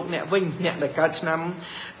ស់អស់លោកអ្នកវិញអ្នកដែលកើតឆ្នាំ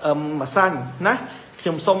ម្សាញ់ណាខ្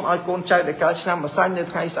ញុំសូមឲ្យកូនចៅដែលកើតឆ្នាំម្សាញ់នៅ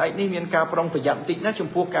ថ្ងៃស្អែកនេះមានការប្រុងប្រយ័ត្នបន្តិចណាចំ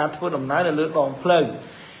ពោះការធ្វើដំណើរនៅលើដងផ្លូវ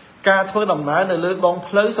ការធ្វើដំណើរនៅលើដង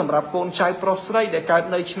ផ្លូវសម្រាប់កូនចៅប្រុសស្រីដែលកើត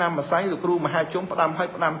នៅឆ្នាំម្សាញ់លោកគ្រូមហាជុំផ្ដាំឲ្យ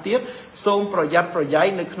ផ្ដាំទៀតសូមប្រយ័ត្នប្រយែង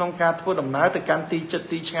នៅក្នុងការធ្វើដំណើរទៅកាន់ទីជិត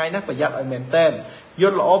ទីឆ្ងាយណាប្រយ័ត្នឲ្យមែនតើយ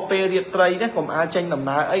ល់ល្អពេលរាត្រីណាកុំអាចចេញដំ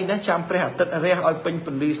ណើរអីណាចាំព្រះអាទិត្យរះឲ្យពេញព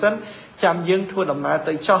ន្លឺសិនចាំយើងធ្វើដំណើរ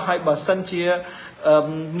ទៅចោះហើយបើសិនជា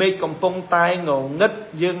មេឃកំពុងតែងងឹត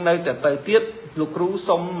យើងនៅតែទៅទៀតលោកគ្រូ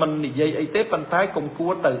សូមមិននិយាយអីទេប៉ុន្តែកុំគួ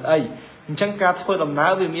រទៅអីអញ្ចឹងការធ្វើដំណើ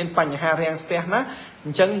រវាមានបញ្ហារាំងស្ទះណាអ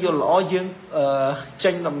ញ្ចឹងយល់ល្អយើង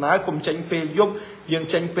ចេញដំណើរកុំចេញពេលយប់យើង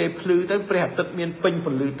ចេញពេលភ្លឺទៅព្រះអាទិត្យមានពេញព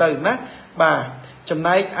ន្លឺទៅណាបាទចំ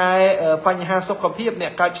ណែកឯបញ្ហាសុខភាពអ្ន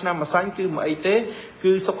កកើតឆ្នាំម្សាញ់គឺមិនអីទេ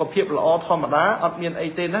គឺសុខភាពល្អធម្មតាអត់មានអី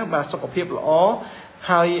ទេណាបាទសុខភាពល្អ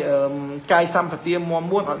ហើយកាយសម្បទាមាំ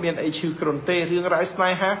មួនអត់មានអីឈឺគ្រុនទេរឿងរ៉ាវស្នេ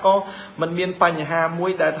ហាក៏មិនមានបញ្ហាមួ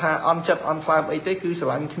យដែលថាអន់ចិត្តអន់ថ្លើមអីទេគឺស្រ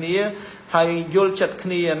ឡាញ់គ្នាហ hay vô chật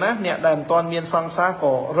kia ná nè đàm toàn miền sang xa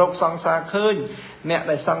có rốc sang xa khơi nè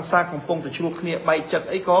đại sang xa cùng phong từ chuộc kia bay chật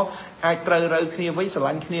ấy có ai trời rơi kia với sờ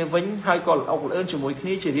lạnh kia với hay còn ốc ơn chỉ mỗi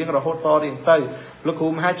kia chỉ riêng là hô to riêng tây lúc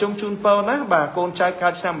hùm hai chung chun pơ ná bà con trai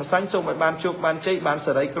cá chăm mà xanh xông bài bàn chuộc bàn chơi bàn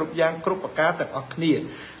sờ đấy cướp giang cướp bạc cá tận ốc kia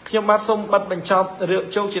khi bát xông bắt bên trong rượu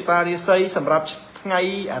châu chỉ ta đi xây sầm rạp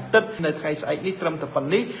ngày tết nơi ngày sẽ đi trầm tập phần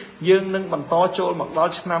ní dương nâng bàn to trôi mặc đó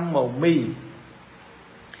năm màu mì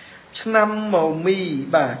năm màu mì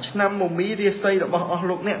bà năm màu mì đi xây được bao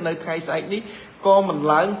lúc nè nơi ngày sẽ đi co mình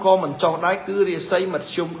lái co mình cho đáy cứ đi xây mặt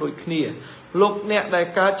chung đôi kia lúc nè đại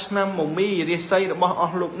ca năm màu mì đi xây được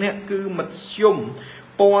bao lúc nè cứ mặt chung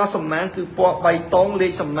po sầm nang cứ po bay tông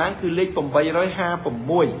lên sầm nang cứ lên bầm bay rồi ha bầm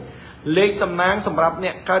môi lên sầm nang sầm rạp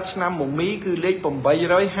nè ca năm màu mì cứ lên bầm bay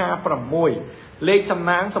rồi ha bầm môiเลขสำ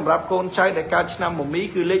นักสำหรับคนใช้ในการนำหมมี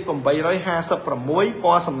คือเลขผมใบ150ประมวยป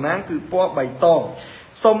อสำนักคือปอใบตอง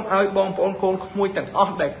ส้มเอาบองปอนโกนขโมยแต่งออก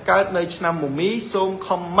แต่การในนำหมมีส้มค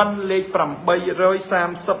อมมันเลขใบ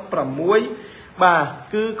130ประมวยบ่า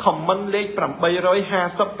คือคอมมันเลขใบ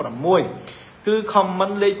150ประมวยคือคอมมั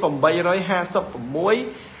นเลขผมใบ150ประมวย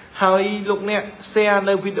ให้ลูกเนี่ยแชร์ใน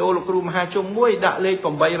วิดีโอลูกรูมหาจงมวยด่าเลขผ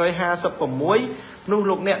มใบ150ประมวยนู่น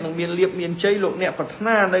ลูกเนี่ยหนึ่งเมียนเรียบเมียนใจลูกเนี่ยปัฒน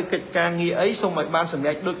าในกิจการงี้ไอ้สมัยบ้านส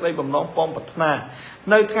มัยด้วยไรบ่มน้องปองปัฒนา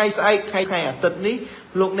ในใครใส่ใครติดนี้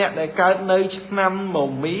ลูกเนี่ยในการในนำหม่อ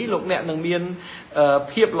มมีลูกเนี่ยหนึ่งเมียนเ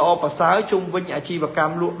พียบล้อภาษาจุงวิญญาชีวกรร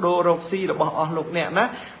มลูกโดโรซีหรือบ่อลูกเนี่ยนะ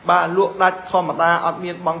บ้านลูกดัดธรรมดาอัดเมี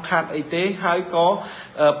ยนบังคับไอเต้ให้ก็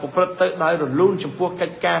ปุปเตอร์ได้หรือลุ่นจมพวกกิ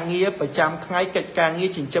จการงี้ประจำทั้งกิจการงี้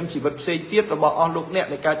จิงจำชีวิตเสียเทียบหรือบ่อลูกเนี่ย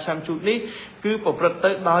ในการชำชุดนี้คือปุปเต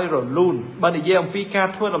อร์ได้หรือลุ่นบันเดียมปีการ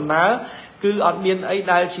ทั่วลำน้าคืออัดเมียนไอ้ไ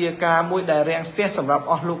ด้เชียกามวยได้แรงเสียสำหรับ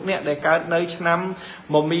ลูกเนี่ยในการในชั้น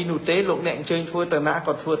มมีนูเต้ลูกเนี่ยเชิญทั่วเตอร์นะ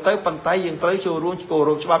ก็ทั่วเต้ปันไตยังเต้โจรุ่งโกโร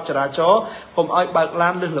ฉบับจราจรผมอ้อยบากลา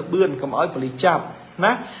นเรื่องหลับเบื้อนผมอ้อยผลิตจับน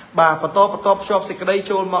ะบ่าปตอชอบสิกระไดโ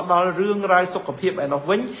จรมาดอลเรื่องรายสุขภาพไอ้นก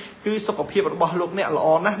วิ่งคือสุขภาพរបស់លោកអ្នកល្អ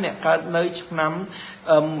ណាស់អ្នកកើតនៅឆ្នាំ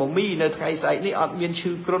មមីនៅថ្ងៃស្អែកនេះអត់មាន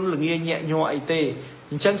ឈឺគ្រុនល្ងាញាក់ញ័រអីទេ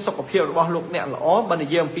អញ្ចឹងសុខភាពរបស់លោកអ្នកល្អបើនិ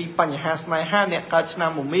យាយអំពីបញ្ហាស្នេហាអ្នកកើតឆ្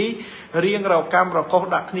នាំមមីរៀងរកម្មរកោស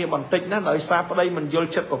ដាក់គ្នាបន្តិចណាដោយសារប្តីមិនយល់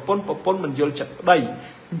ចិត្តប្រពន្ធមិនយល់ចិត្តប្តី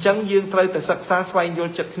អញ្ចឹងយើងត្រូវតែសិក្សាស្វែងយ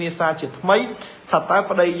ល់ចិត្តគ្នាសារជាថ្មីថាតើ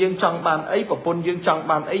ប្តីយើងចង់បានអីប្រពន្ធយើងចង់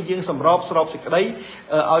បានអីយើងសម្របសេចក្តី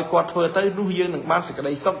ឲ្យគាត់ធ្វើទៅនោះយើងនឹងបានសេចក្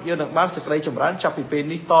តីសុខយើងនឹងបានសេចក្តីចម្រើនចាប់ពីពេល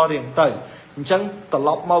នេះតរៀងទៅអញ្ចឹងត្រឡ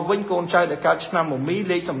ប់មកវិញកូនចៅដែលកើតឆ្នាំមមី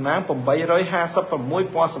លេខសំណាង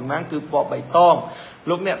856ពណ៌សំណាងគឺពណ៌បៃតង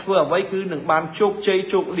លោកអ្នកធ្វើអ្វីគឺនឹងបានជោគជ័យ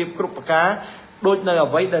ជោគលាភគ្រប់ប្រការដូចនៅ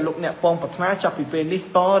អ្វីដែលលោកអ្នកពងប្រាថ្នាចាប់ពីពេលនេះ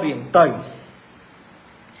តរៀងទៅ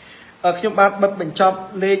ខ្ញុំបាទបិទបញ្ចប់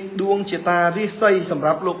លេខដួងជាតារិះស័យសម្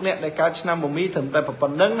រាប់លោកអ្នកដែលកើតឆ្នាំមមីត្រឹមតែប៉ុ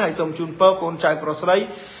ណ្្នឹងហើយសូមជូនពរកូនចៅប្រុសស្រី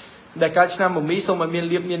ដែលកើតឆ្នាំមមីសូមឲ្យមាន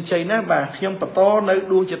លៀបមានជ័យណាបាទខ្ញុំបន្តនៅ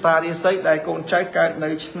ដួងជាតារិះស័យដែលកូនចៅកើតនៅ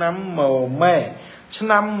ឆ្នាំមម៉ែឆ្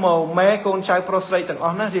នាំមម៉ែកូនចៅប្រុសស្រីទាំងអ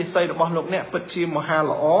ស់ណារិះស័យរបស់លោកអ្នកពិតជាមហា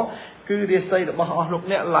ល្អគឺរិះស័យរបស់អស់លោក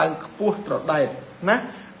អ្នកឡើងខ្ពស់ត្រដែតណា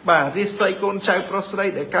បាទរិះស័យកូនចៅប្រុសស្រី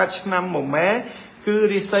ដែលកើតឆ្នាំមម៉ែគឺ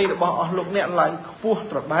រិះស័យរបស់អស់លោកអ្នកឡើងខ្ពស់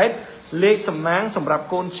ត្រដែតលេខសំណាងសម្រាប់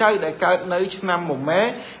កូនចៅដែលកើតនៅឆ្នាំមម៉ែ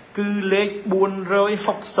គឺលេខ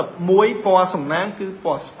461ពណ៌សំណាងគឺព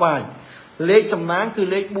ណ៌ស្វាយលេខសំណាងគឺ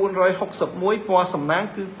លេខ461ពណ៌សំណាង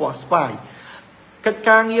គឺពណ៌ស្វាយកិច្ច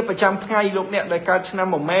ការងារប្រចាំថ្ងៃលោកអ្នកដែលកើតឆ្នាំ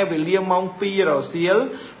មម៉ែវេលាម៉ោង2រសៀល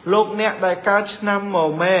លោកអ្នកដែលកើតឆ្នាំម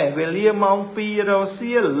ម៉ែវេលាម៉ោង2រ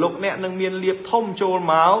សៀលលោកអ្នកនឹងមានលៀបធំចូល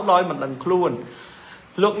មកដោយមិនដឹងខ្លួន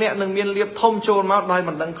លោកអ្នកនឹងមានលៀបធំចូលមកដោយ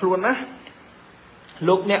មិនដឹងខ្លួនណា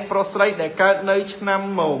លោកអ្នកប្រុសស្រីដែលកើតនៅឆ្នាំ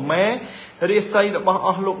មម៉ែរាសីរបស់អ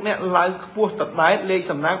ស់លោកអ្នកឡើងខ្ពស់តដែតលេខ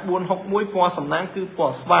សំណាង461ពណ៌សំណាងគឺព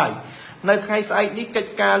ណ៌ស្វាយនៅថ្ងៃស្អែកនេះកិច្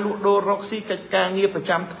ចការលក់ដូររកស៊ីកិច្ចការងារប្រ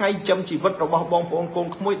ចាំថ្ងៃចំជីវិតរបស់បងប្អូនកូន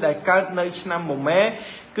ក្មួយដែលកើតនៅឆ្នាំមម៉ែ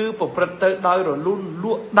គឺប្រព្រឹត្តទៅដោយរលូនល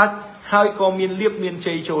ក់ដាច់ហើយក៏មានលៀបមាន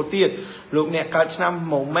ជ័យចូលទៀតលោកអ្នកកើតឆ្នាំ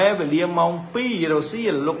មម៉ែវេលាម៉ោង2រសៀ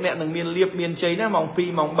លលោកអ្នកនឹងមានលៀបមានជ័យណាម៉ោង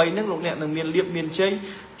2ម៉ោង3ហ្នឹងលោកអ្នកនឹងមានលៀបមានជ័យ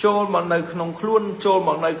ចូលមកនៅក្នុងខ្លួនចូលម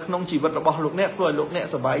កនៅក្នុងជីវិតរបស់លោកអ្នកធ្វើឲ្យលោកអ្នក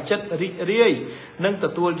សប្បាយចិត្តរីករាយនិងទ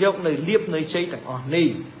ទួលយកនៅលៀបនៅជ័យទាំងអស់នេះ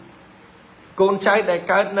កូនចៅដែល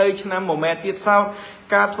កើតនៅឆ្នាំមម៉ែទៀតសោត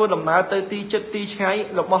ការធ្វើដំណើរទៅទីចិត្តទីឆ្ងាយ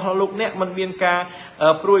របស់លោកអ្នកមិនមានការ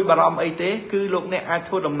ព្រួយបារម្ភអីទេគឺលោកអ្នកអាច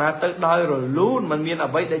ធ្វើដំណើរទៅដោយរលូនមិនមាន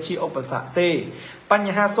អ្វីដែលជាឧបសគ្គទេប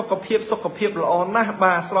ញ្ហាសុខភាពល្អណាស់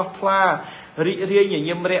បាទស្រស់ថ្លារីករាយញ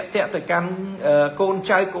ញឹមរាក់ទាក់ទៅកាន់កូន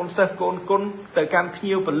ចៅកូនសិស្សកូនគុណទៅកាន់ភ្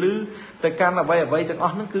ញៀវពលឺទៅកាន់អ្វីទាំងអ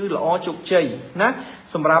ស់ហ្នឹងគឺល្អជោគជ័យណា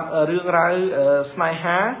សម្រាប់រឿងរ៉ាវស្នេ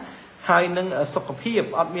ហា ហើយនឹងសុខភាព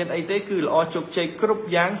អត់មានអីទេគឺល្អជោគជ័យគ្រប់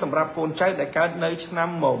យ៉ាងសម្រាប់កូនចៅដែលកើតនៅឆ្នាំ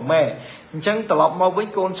មកម៉ែអញ្ចឹងត្រឡប់មកវិញ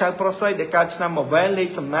កូនចៅប្រុសស្រីដែលកើតឆ្នាំមកវែលេខ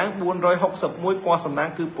សំណាង461ពណ៌សំណាង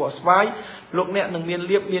គឺពណ៌ស្វាយលោកអ្នកនឹងមាន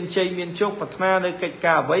លៀបមានជ័យមានជោគប្រាថ្នានៅកិច្ច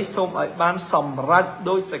ការអ្វីសូមឲ្យបានសម្រេច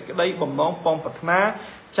ដោយសេចក្តីបំណងពងប្រាថ្នា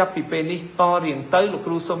ចាប់ពីពេលនេះតរៀងទៅលោក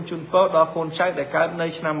គ្រូសូមជូនពរដល់កូនចៅដែលកើតនៅ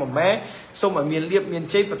ឆ្នាំមកម៉ែសូមឲ្យមានលៀបមាន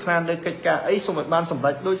ជ័យប្រាថ្នានៅកិច្ចការអីសូមឲ្យបានសម្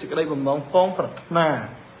រេចដោយសេចក្តីបំណងពងប្រាថ្នា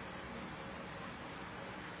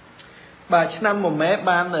បាទឆ្នាំមកម៉ែ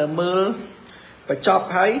បានមើលបញ្ចប់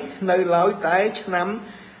ហើយនៅឡើយតែឆ្នាំ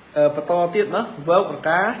បន្តទៀតណាវោកប្រ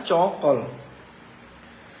កាចកុល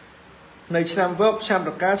នៅឆ្នាំវោកឆ្នាំ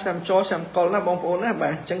ប្រកាឆ្នាំចឆ្នាំកុលណាបងប្អូនណា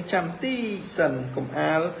បាទអញ្ចឹងចាំទីសិនកុំ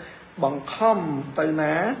អាលបង្ខំទៅ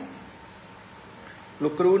ណាលោ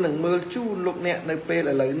កគ្រូនឹងមើលជូនលោកអ្នកនៅពេល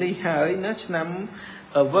ឥឡូវនេះហើយណាឆ្នាំ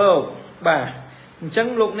វោកបាទអញ្ចឹង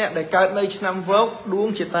លោកអ្នកដែលកើតនៅឆ្នាំវោកដួង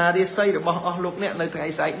ជាតារាសីរបស់អស់លោកអ្នកនៅថ្ងៃ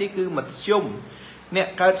ស្អែកនេះគឺមធ្យមអ្នក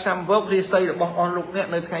កើតឆ្នាំវោករាសីរបស់អស់លោកអ្នក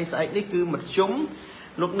នៅថ្ងៃស្អែកនេះគឺមធ្យម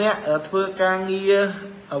លោកអ្នកធ្វើការងារ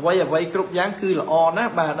អ្វីគ្រប់យ៉ាងគឺល្អណា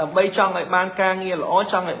ស់បាទដើម្បីចង់ឲ្យបានការងារល្អ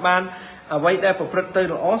ចង់ឲ្យបានអ្វីដែលប្រព្រឹត្តទៅ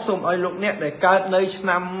ល្អសូមឲ្យលោកអ្នកដែលកើតនៅឆ្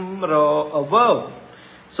នាំវោក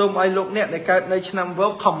សូមឲ្យលោកអ្នកដែលកើតនៅឆ្នាំវោ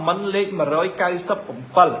កខមមិនលេខ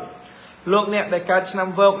197លោកអ្នកដែលកើតឆ្នាំ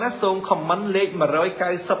វោកណាសូមខមមិនលេខ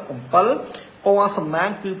197ពណ៌សំណាង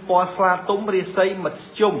គឺពណ៌ស្លាទុំរាសីមធ្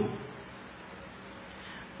យម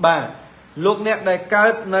បាទលោកអ្នកដែលកើ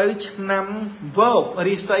តនៅឆ្នាំវោក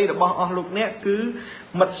រាសីរបស់អស់លោកអ្នកគឺ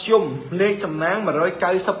មធ្យមលេខសំណាង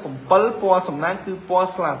197ពណ៌សំណាងគឺពណ៌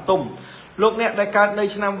ស្លាទុំលោកអ្នកដែលកើតនៅ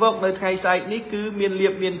ឆ្នាំវោកនៅថ្ងៃស្អែកនេះគឺមានលៀ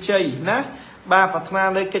បមានជ័យណាបាទប្រាថ្នា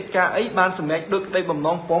នៅកិច្ចការអីបានសម្រេចដោយក្តីបំណ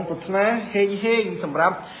ងពងប្រាថ្នាហេងសម្រា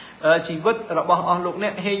ប់ជីវិតរបស់អស់លោកអ្ន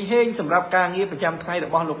កហេងសម្រាប់ការងារប្រចាំថ្ងៃរ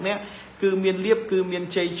បស់លោកអ្នកគឺមានលៀបគឺមាន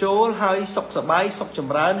ជ័យចូលហើយសុខសប្បាយសុខច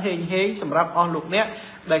ម្រើនហេងសម្រាប់អស់លោកអ្នក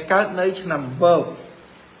ដែលកើតនៅឆ្នាំវោក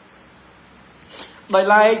ដោយ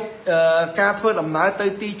ឡែកការធ្វើដំណើរទៅ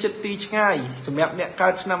ទីជិតទីឆ្ងាយសម្រាប់អ្នកកើ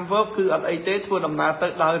តឆ្នាំវោកគឺអត់អីទេធ្វើដំណើរទៅ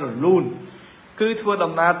ដោយរលូនគឺធ្វើ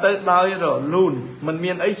ដំណើរទៅដោយរលូនមិន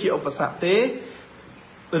មានអីជាឧបសគ្គទេ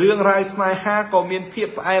រឿងរ៉ាវស្នេហាក៏មានភាព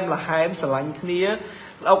ផ្អែមល្ហែមស្រឡាញ់គ្នា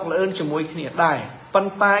ល្អុកល្អឿនជាមួយគ្នាដែរប៉ុ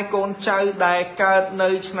ន្តែកូនចៅដែលកើតនៅ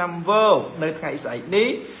ឆ្នាំវោកនៅថ្ងៃស្អែកនេះ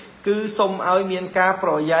គឺសូមឲ្យមានការ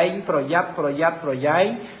ប្រយែងប្រយ័ត្ន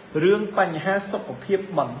រឿងបញ្ហាសុខភាព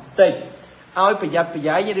បន្តិចឲ្យប្រយ័ត្នប្រ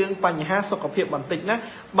យែងរឿងបញ្ហាសុខភាពបន្តិចណា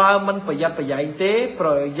បើមិនប្រយ័ត្នប្រយែងទេប្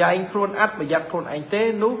រយែងខ្លួនអត់ប្រយ័ត្នខ្លួនឯងទេ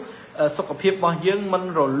នោះសុខភាពរបស់យើងមិន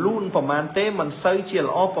រលូនប្រមាណទេមិនសូវជា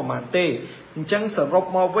ល្អប្រមាណទេអញ្ចឹងសរុប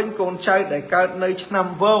មកវិញកូនចៅដែលកើតនៅឆ្នាំ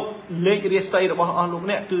វោកលេខរាសីរបស់អស់លោក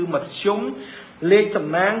អ្នកគឺមធ្យមលេខសំ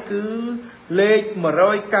ណាងគឺលេខ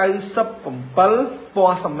197ព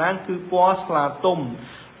ណ៌សំណាងគឺពណ៌ស្លាទុំ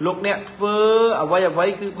លោកអ្នកធ្វើអ្វី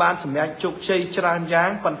គឺបានសម្រេចជោគជ័យច្រើនយ៉ាង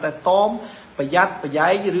ប៉ុន្តែតមប្រយ័ត្នប្រយែ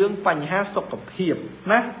ងរឿងបញ្ហាសុខភាព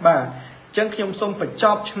ណាបាទអញ្ចឹងខ្ញុំសូមបញ្ច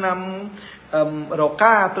ប់ឆ្នាំរ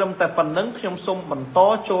កាត្រឹមតែប៉ុណ្្នឹងខ្ញុំសូមបន្ត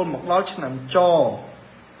ចូលមកដល់ឆ្នាំច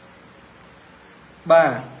បា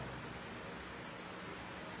ទ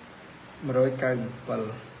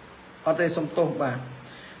197អត់ទេសុំទោសបាទ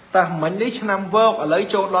តាមិញនេះឆ្នាំវោកឥឡូវ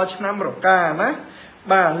ចូលដល់ឆ្នាំរកាណា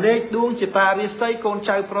បាទលេខដួងជាតារាសីកូន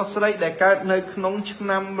ចៅប្រុសស្រីដែលកើតនៅក្នុងឆ្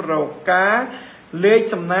នាំរកាលេខ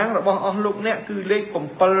សំណាងរបស់អស់លោកអ្នកគឺលេខ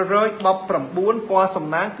719ពណ៌សំ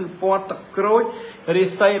ណាងគឺពណ៌ទឹកក្រូចរា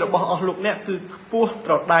សីរបស់អស់លោកអ្នកគឺខ្ពស់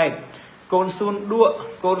ត្រដែតកូនសួន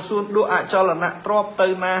ដួអចលនៈទ្របទៅ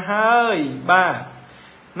ណាហើយបាទ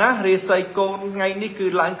ណារាសីកូនថ្ងៃនេះគឺ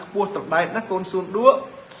ឡើងខ្ពស់ត្រដែតណាកូនសួនដួ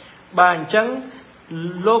បាទអញ្ចឹង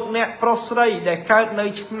លោកអ្នកប្រុសស្រីដែលកើតនៅ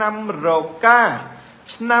ឆ្នាំរកា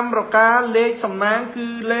លេខសំណាងគឺ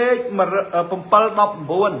លេខ719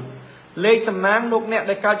លេខសំណាងលោកអ្នក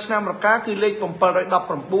ដែលកើតឆ្នាំរកាគឺលេខ719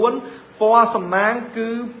ពណ៌សំណាងគឺ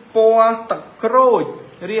ពណ៌ទឹកក្រូច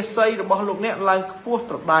រាសីរបស់លោកអ្នកឡើងខ្ពស់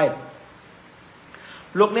ត្រដែត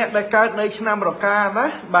លោកអ្នកដែលកើតនៅឆ្នាំរកាណា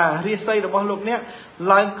បាទរាសីរបស់លោកអ្នក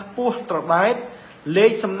ឡើងខ្ពស់ត្រដែតលេ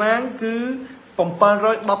ខសំណាងគឺ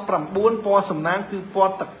719ពណ៌សំណាងគឺព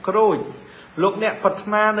ណ៌ទឹកក្រូចលោកអ្នកប្រាថ្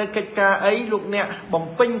នានៅកិច្ចការអីលោកអ្នកបំ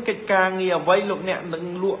ពេញកិច្ចការងារអ្វីលោកអ្នកនឹង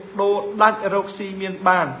លក់ដូរដាច់រកស៊ីមាន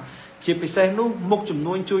បានជាពិសេសនោះមុខចំ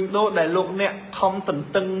នួនជួញដូរដែលលោកអ្នកខំតន្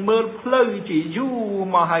ទឹងមើលផ្លូវជាយូរ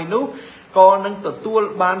មកហើយនោះក៏នឹងទទួល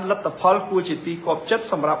បានលទ្ធផលគួរជាទីគាប់ចិត្ត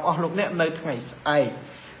សម្រាប់អស់លោកអ្នកនៅថ្ងៃស្អែក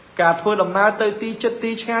ការធ្វើដំណើរទៅទីជិត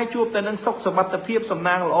ទីឆ្ងាយជួបតែនឹងសុខសមត្ថភាពសំ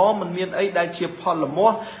ណាងល្អមិនមានអីដែលជាផលល្មា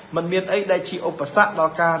ស់មិនមានអីដែលជាឧបសគ្គដ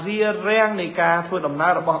ល់ការរារាំងនៃការធ្វើដំណើ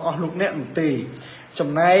ររបស់អស់លោកអ្នកនោះទេចំ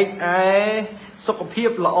ណែកឯ សុខភាព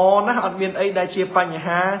ល្អណាស់អត់មានអីដែលជាបញ្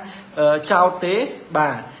ហាចោលទេ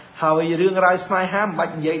បាទហើយរឿងរ៉ាវស្នេហាមិនបា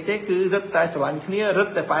ច់និយាយទេគឺរឹតតែស្រឡាញ់គ្នារឹត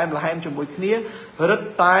តែផ្អែមល្ហែមជាមួយគ្នារឹត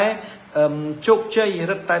តែជោគជ័យ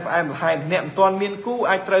រឹតតែផ្អែមល្ហែមអ្នកមិនទាន់មានគូ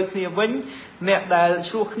អាចត្រូវគ្នាវិញអ្នកដែល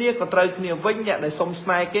ឆ្លោះគ្នាក៏ត្រូវគ្នាវិញអ្នកដែលសុំស្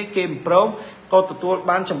នេហ៍គេមិនព្រមក៏ទទួល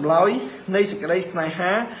បានចម្លើយនៃសេចក្តីស្នេ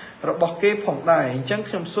ហារបស់គេផងដែរអញ្ចឹង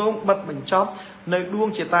ខ្ញុំសូមបិទបញ្ចប់នៅដួង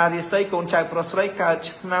ជាតារាសីកូនចៅប្រុសស្រីកើត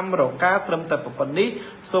ឆ្នាំរកាត្រឹមតែប៉ុណ្នេះ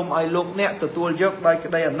សូមឲ្យលោកអ្នកទទួលយកដោយ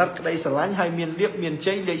ក្តីអាណិតក្តីស្រឡាញ់ហើយមានលៀបមាន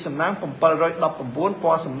ជ័យលេខសំណាង719ព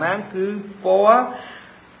ណ៌សំណាងគឺពណ៌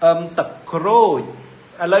ទឹកក្រូច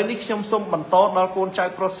ឥឡូវនេះខ្ញុំសូមបន្តដល់កូនចៅ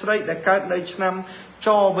ប្រុសស្រីដែលកើតនៅឆ្នាំច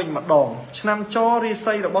វិញម្ដងឆ្នាំចរា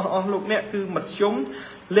សីរបស់អស់លោកអ្នកគឺមធ្យម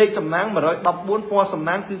លេខសំណាង114ពណ៌សំ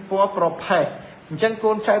ណាងគឺពណ៌ប្រផេះអញ្ចឹង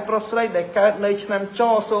កូនចៅប្រុសស្រីដែលកើតនៅឆ្នាំច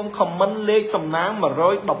សូមខមមិនលេខសំណាង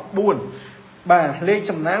114បាទលេខ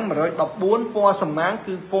សំណាង114ពណ៌សំណាង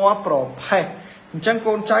គឺពណ៌ប្រផេះអញ្ចឹង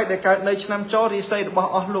កូនចៅដែលកើតនៅឆ្នាំចរាសីរបស់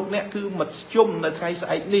អស់លោកអ្នកគឺមធ្យមនៅថ្ងៃស្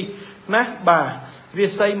អែកនេះណាបាទរា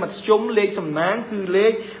សីមធ្យមលេខសំណាងគឺលេ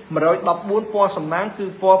ខ114ពណ៌សំណាងគឺ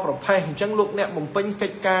ពណ៌ប្រផេះអញ្ចឹងលោកអ្នកបំពេញកិ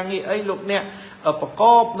ច្ចការងារអីលោកអ្នកប្រក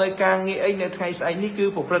បនៅការងារអីនៅថ្ងៃស្អែកនេះគឺ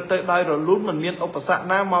ប្រព្រឹត្តទៅដោយរលូនមិនមានឧបសគ្គ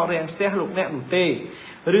ណាមករាំងស្ទះលោកអ្នកនោះទេ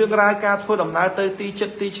រឿងរ៉ាវការធ្វើដំណើរទៅទីចិ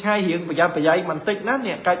ត្តទីឆ្ងាយរៀងប្រយ័ត្នប្រយែងបន្តិចណា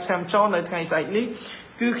អ្នកកាច់ឆ្នាំចនៅថ្ងៃស្អែកនេះ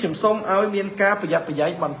គឺខ្ញុំសូមឲ្យមានការប្រយ័ត្នប្រយែ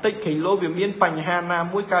ងបន្តិចគីឡូវាមានបញ្ហាណា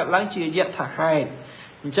មួយកើតឡើងជាយថាហេតុ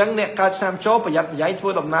អញ្ចឹងអ្នកកើតឆ្នាំចប្រយ័ត្នប្រយែងធ្វើ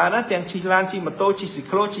ដំណើរណាទាំងជិះឡានជិះម៉ូតូជិះស៊ី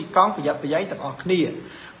ក្លូជិះកង់ប្រយ័ត្នប្រយែងទាំងអស់គ្នា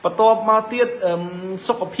បន្ទាប់មកទៀត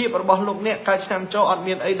សុខភាពរបស់លោកអ្នកកើតឆ្នាំចអត់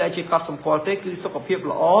មានអីដែលជាកត់សម្គាល់ទេគឺសុខភាព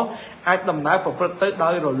ល្អអាចដំណើរប្រព្រឹត្តទៅដោ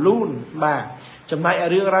យរលូនបាទចំណែក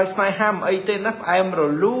រឿងរ៉ាវស្នេហាមិនអីទេណាផ្អែមរ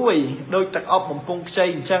លួយដូចទឹកអប់បំពង់ខ្ចី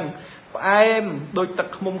អញ្ចឹងផ្អែមដូចទឹក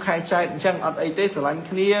ខ្មុំខែចែកអញ្ចឹងអត់អីទេស្រឡាញ់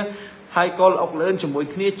គ្នាហើយក៏ល្អក់លឿនជាមួយ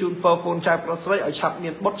គ្នាជូនពរកូនចៅប្រុសស្រីឲ្យឆាប់មា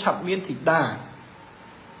នបុត្រឆាប់មានធីតា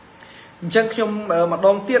អញ្ចឹងខ្ញុំម្ដ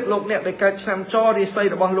ងទៀតលោកអ្នកដែលកើតឆ្នាំចរាសី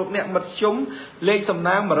របស់លោកអ្នកមធ្យមលេខសំ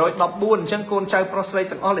ណាង114អញ្ចឹងកូនចៅប្រុសស្រី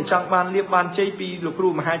ទាំងអស់ដែលចង់បានលៀបបានជ័យពីលោកគ្រូ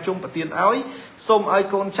មហាជុំប្រទានឲ្យសូមឲ្យ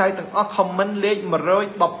កូនចៅទាំងអស់ខមមិនលេខ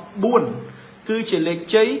114គឺជាលេខ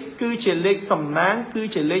ជ័យគឺជាលេខសំណាងគឺ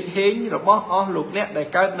ជាលេខហេងរបស់អស់លោកអ្នកដែល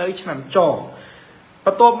កើតនៅឆ្នាំចប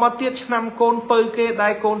ន្ទាប់មកទៀតឆ្នាំកូនពៅគេដែ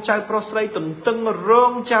លកូនចៅប្រុសស្រីទន្ទឹងរ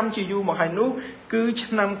ង់ចាំជាយូរមកហើយនោះគឺ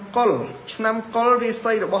ឆ្នាំកុលរា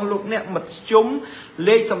សីរបស់លោកអ្នកមធ្យម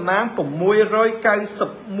លេខសំណាង691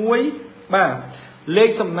បាទលេខ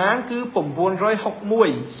សំណាងគឺ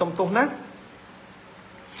961សំទោសណា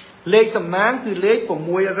លេខសំណាងគឺលេខ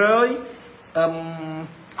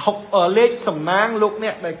លេខសំណាងលោកអ្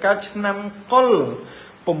នកដែលកើតឆ្នាំកុល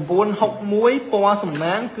961ពណ៌សំ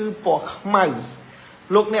ណាងគឺពណ៌ខ្មៅ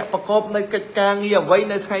លោកអ្នកប្រកបនៅកិច្ចការងារអ្វី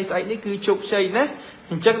នៅថ្ងៃស្អែកនេះគឺជោគជ័យណា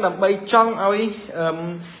អញ្ចឹងដើម្បីចង់ឲ្យ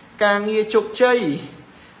ការងារជោគជ័យ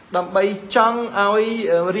ដើម្បីចង់ឲ្យ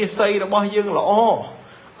រាសីរបស់យើងល្អ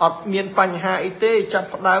អត់មានបញ្ហាអីទេចាប់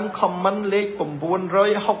ផ្ដើមខមមិនលេខ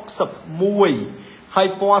961ហើយ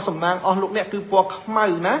ពណ៌សំណាងអស់លោកអ្នកគឺពណ៌ខ្មៅ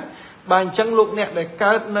ណាបាទអញ្ចឹងលោកអ្នកដែល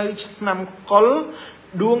កើតនៅឆ្នាំកុល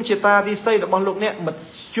ដួងជាតារាសីរបស់លោកអ្នកមធ្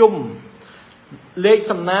យមលេខ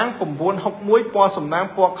សំណាង961ពណ៌សំណាង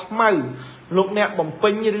ពណ៌ខ្មៅលោកអ្នកបំពេ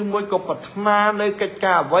ញឬមួយក៏ប្រាថ្នានៅកិច្ច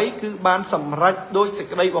ការអ្វីគឺបានសម្រេចដោយសេច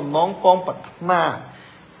ក្តីបំណងពងប្រាថ្នា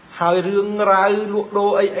ហើយរឿងរ៉ាវលក់ដូរ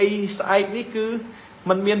អីស្អែកនេះគឺ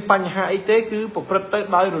มันមានបញ្ហាអីទេគឺប្រព្រឹត្តទៅ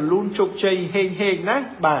ដោយរលូនជោគជ័យហេងណា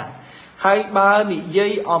បាទហើយបើនិយា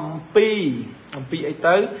យអំពីអី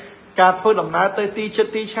ទៅការធ្វើដំណើរទៅទីចិត្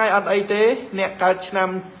តទីឆ្ងាយអត់អីទេអ្នកកើតឆ្នាំ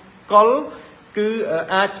កុលគឺ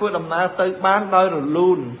អាចធ្វើដំណើរទៅបានដោយរលូ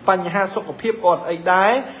នបញ្ហាសុខភាពក៏អត់អីដែ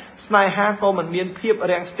រស្នេហាក៏មិនមានភាព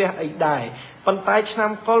រាំងស្ទះអីដែរប៉ុន្តែឆ្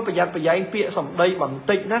នាំកុលប្រយ័ត្នប្រយែងពាក្យសម្ដីបន្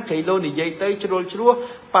តិចណាគេលោនិយាយទៅជ្រុលជ្រោះ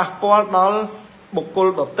ប៉ះពាល់ដល់បុគ្គល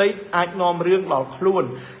ដទៃអាចនាំរឿងដល់ខ្លួន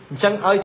អញ្ចឹងឲ្យ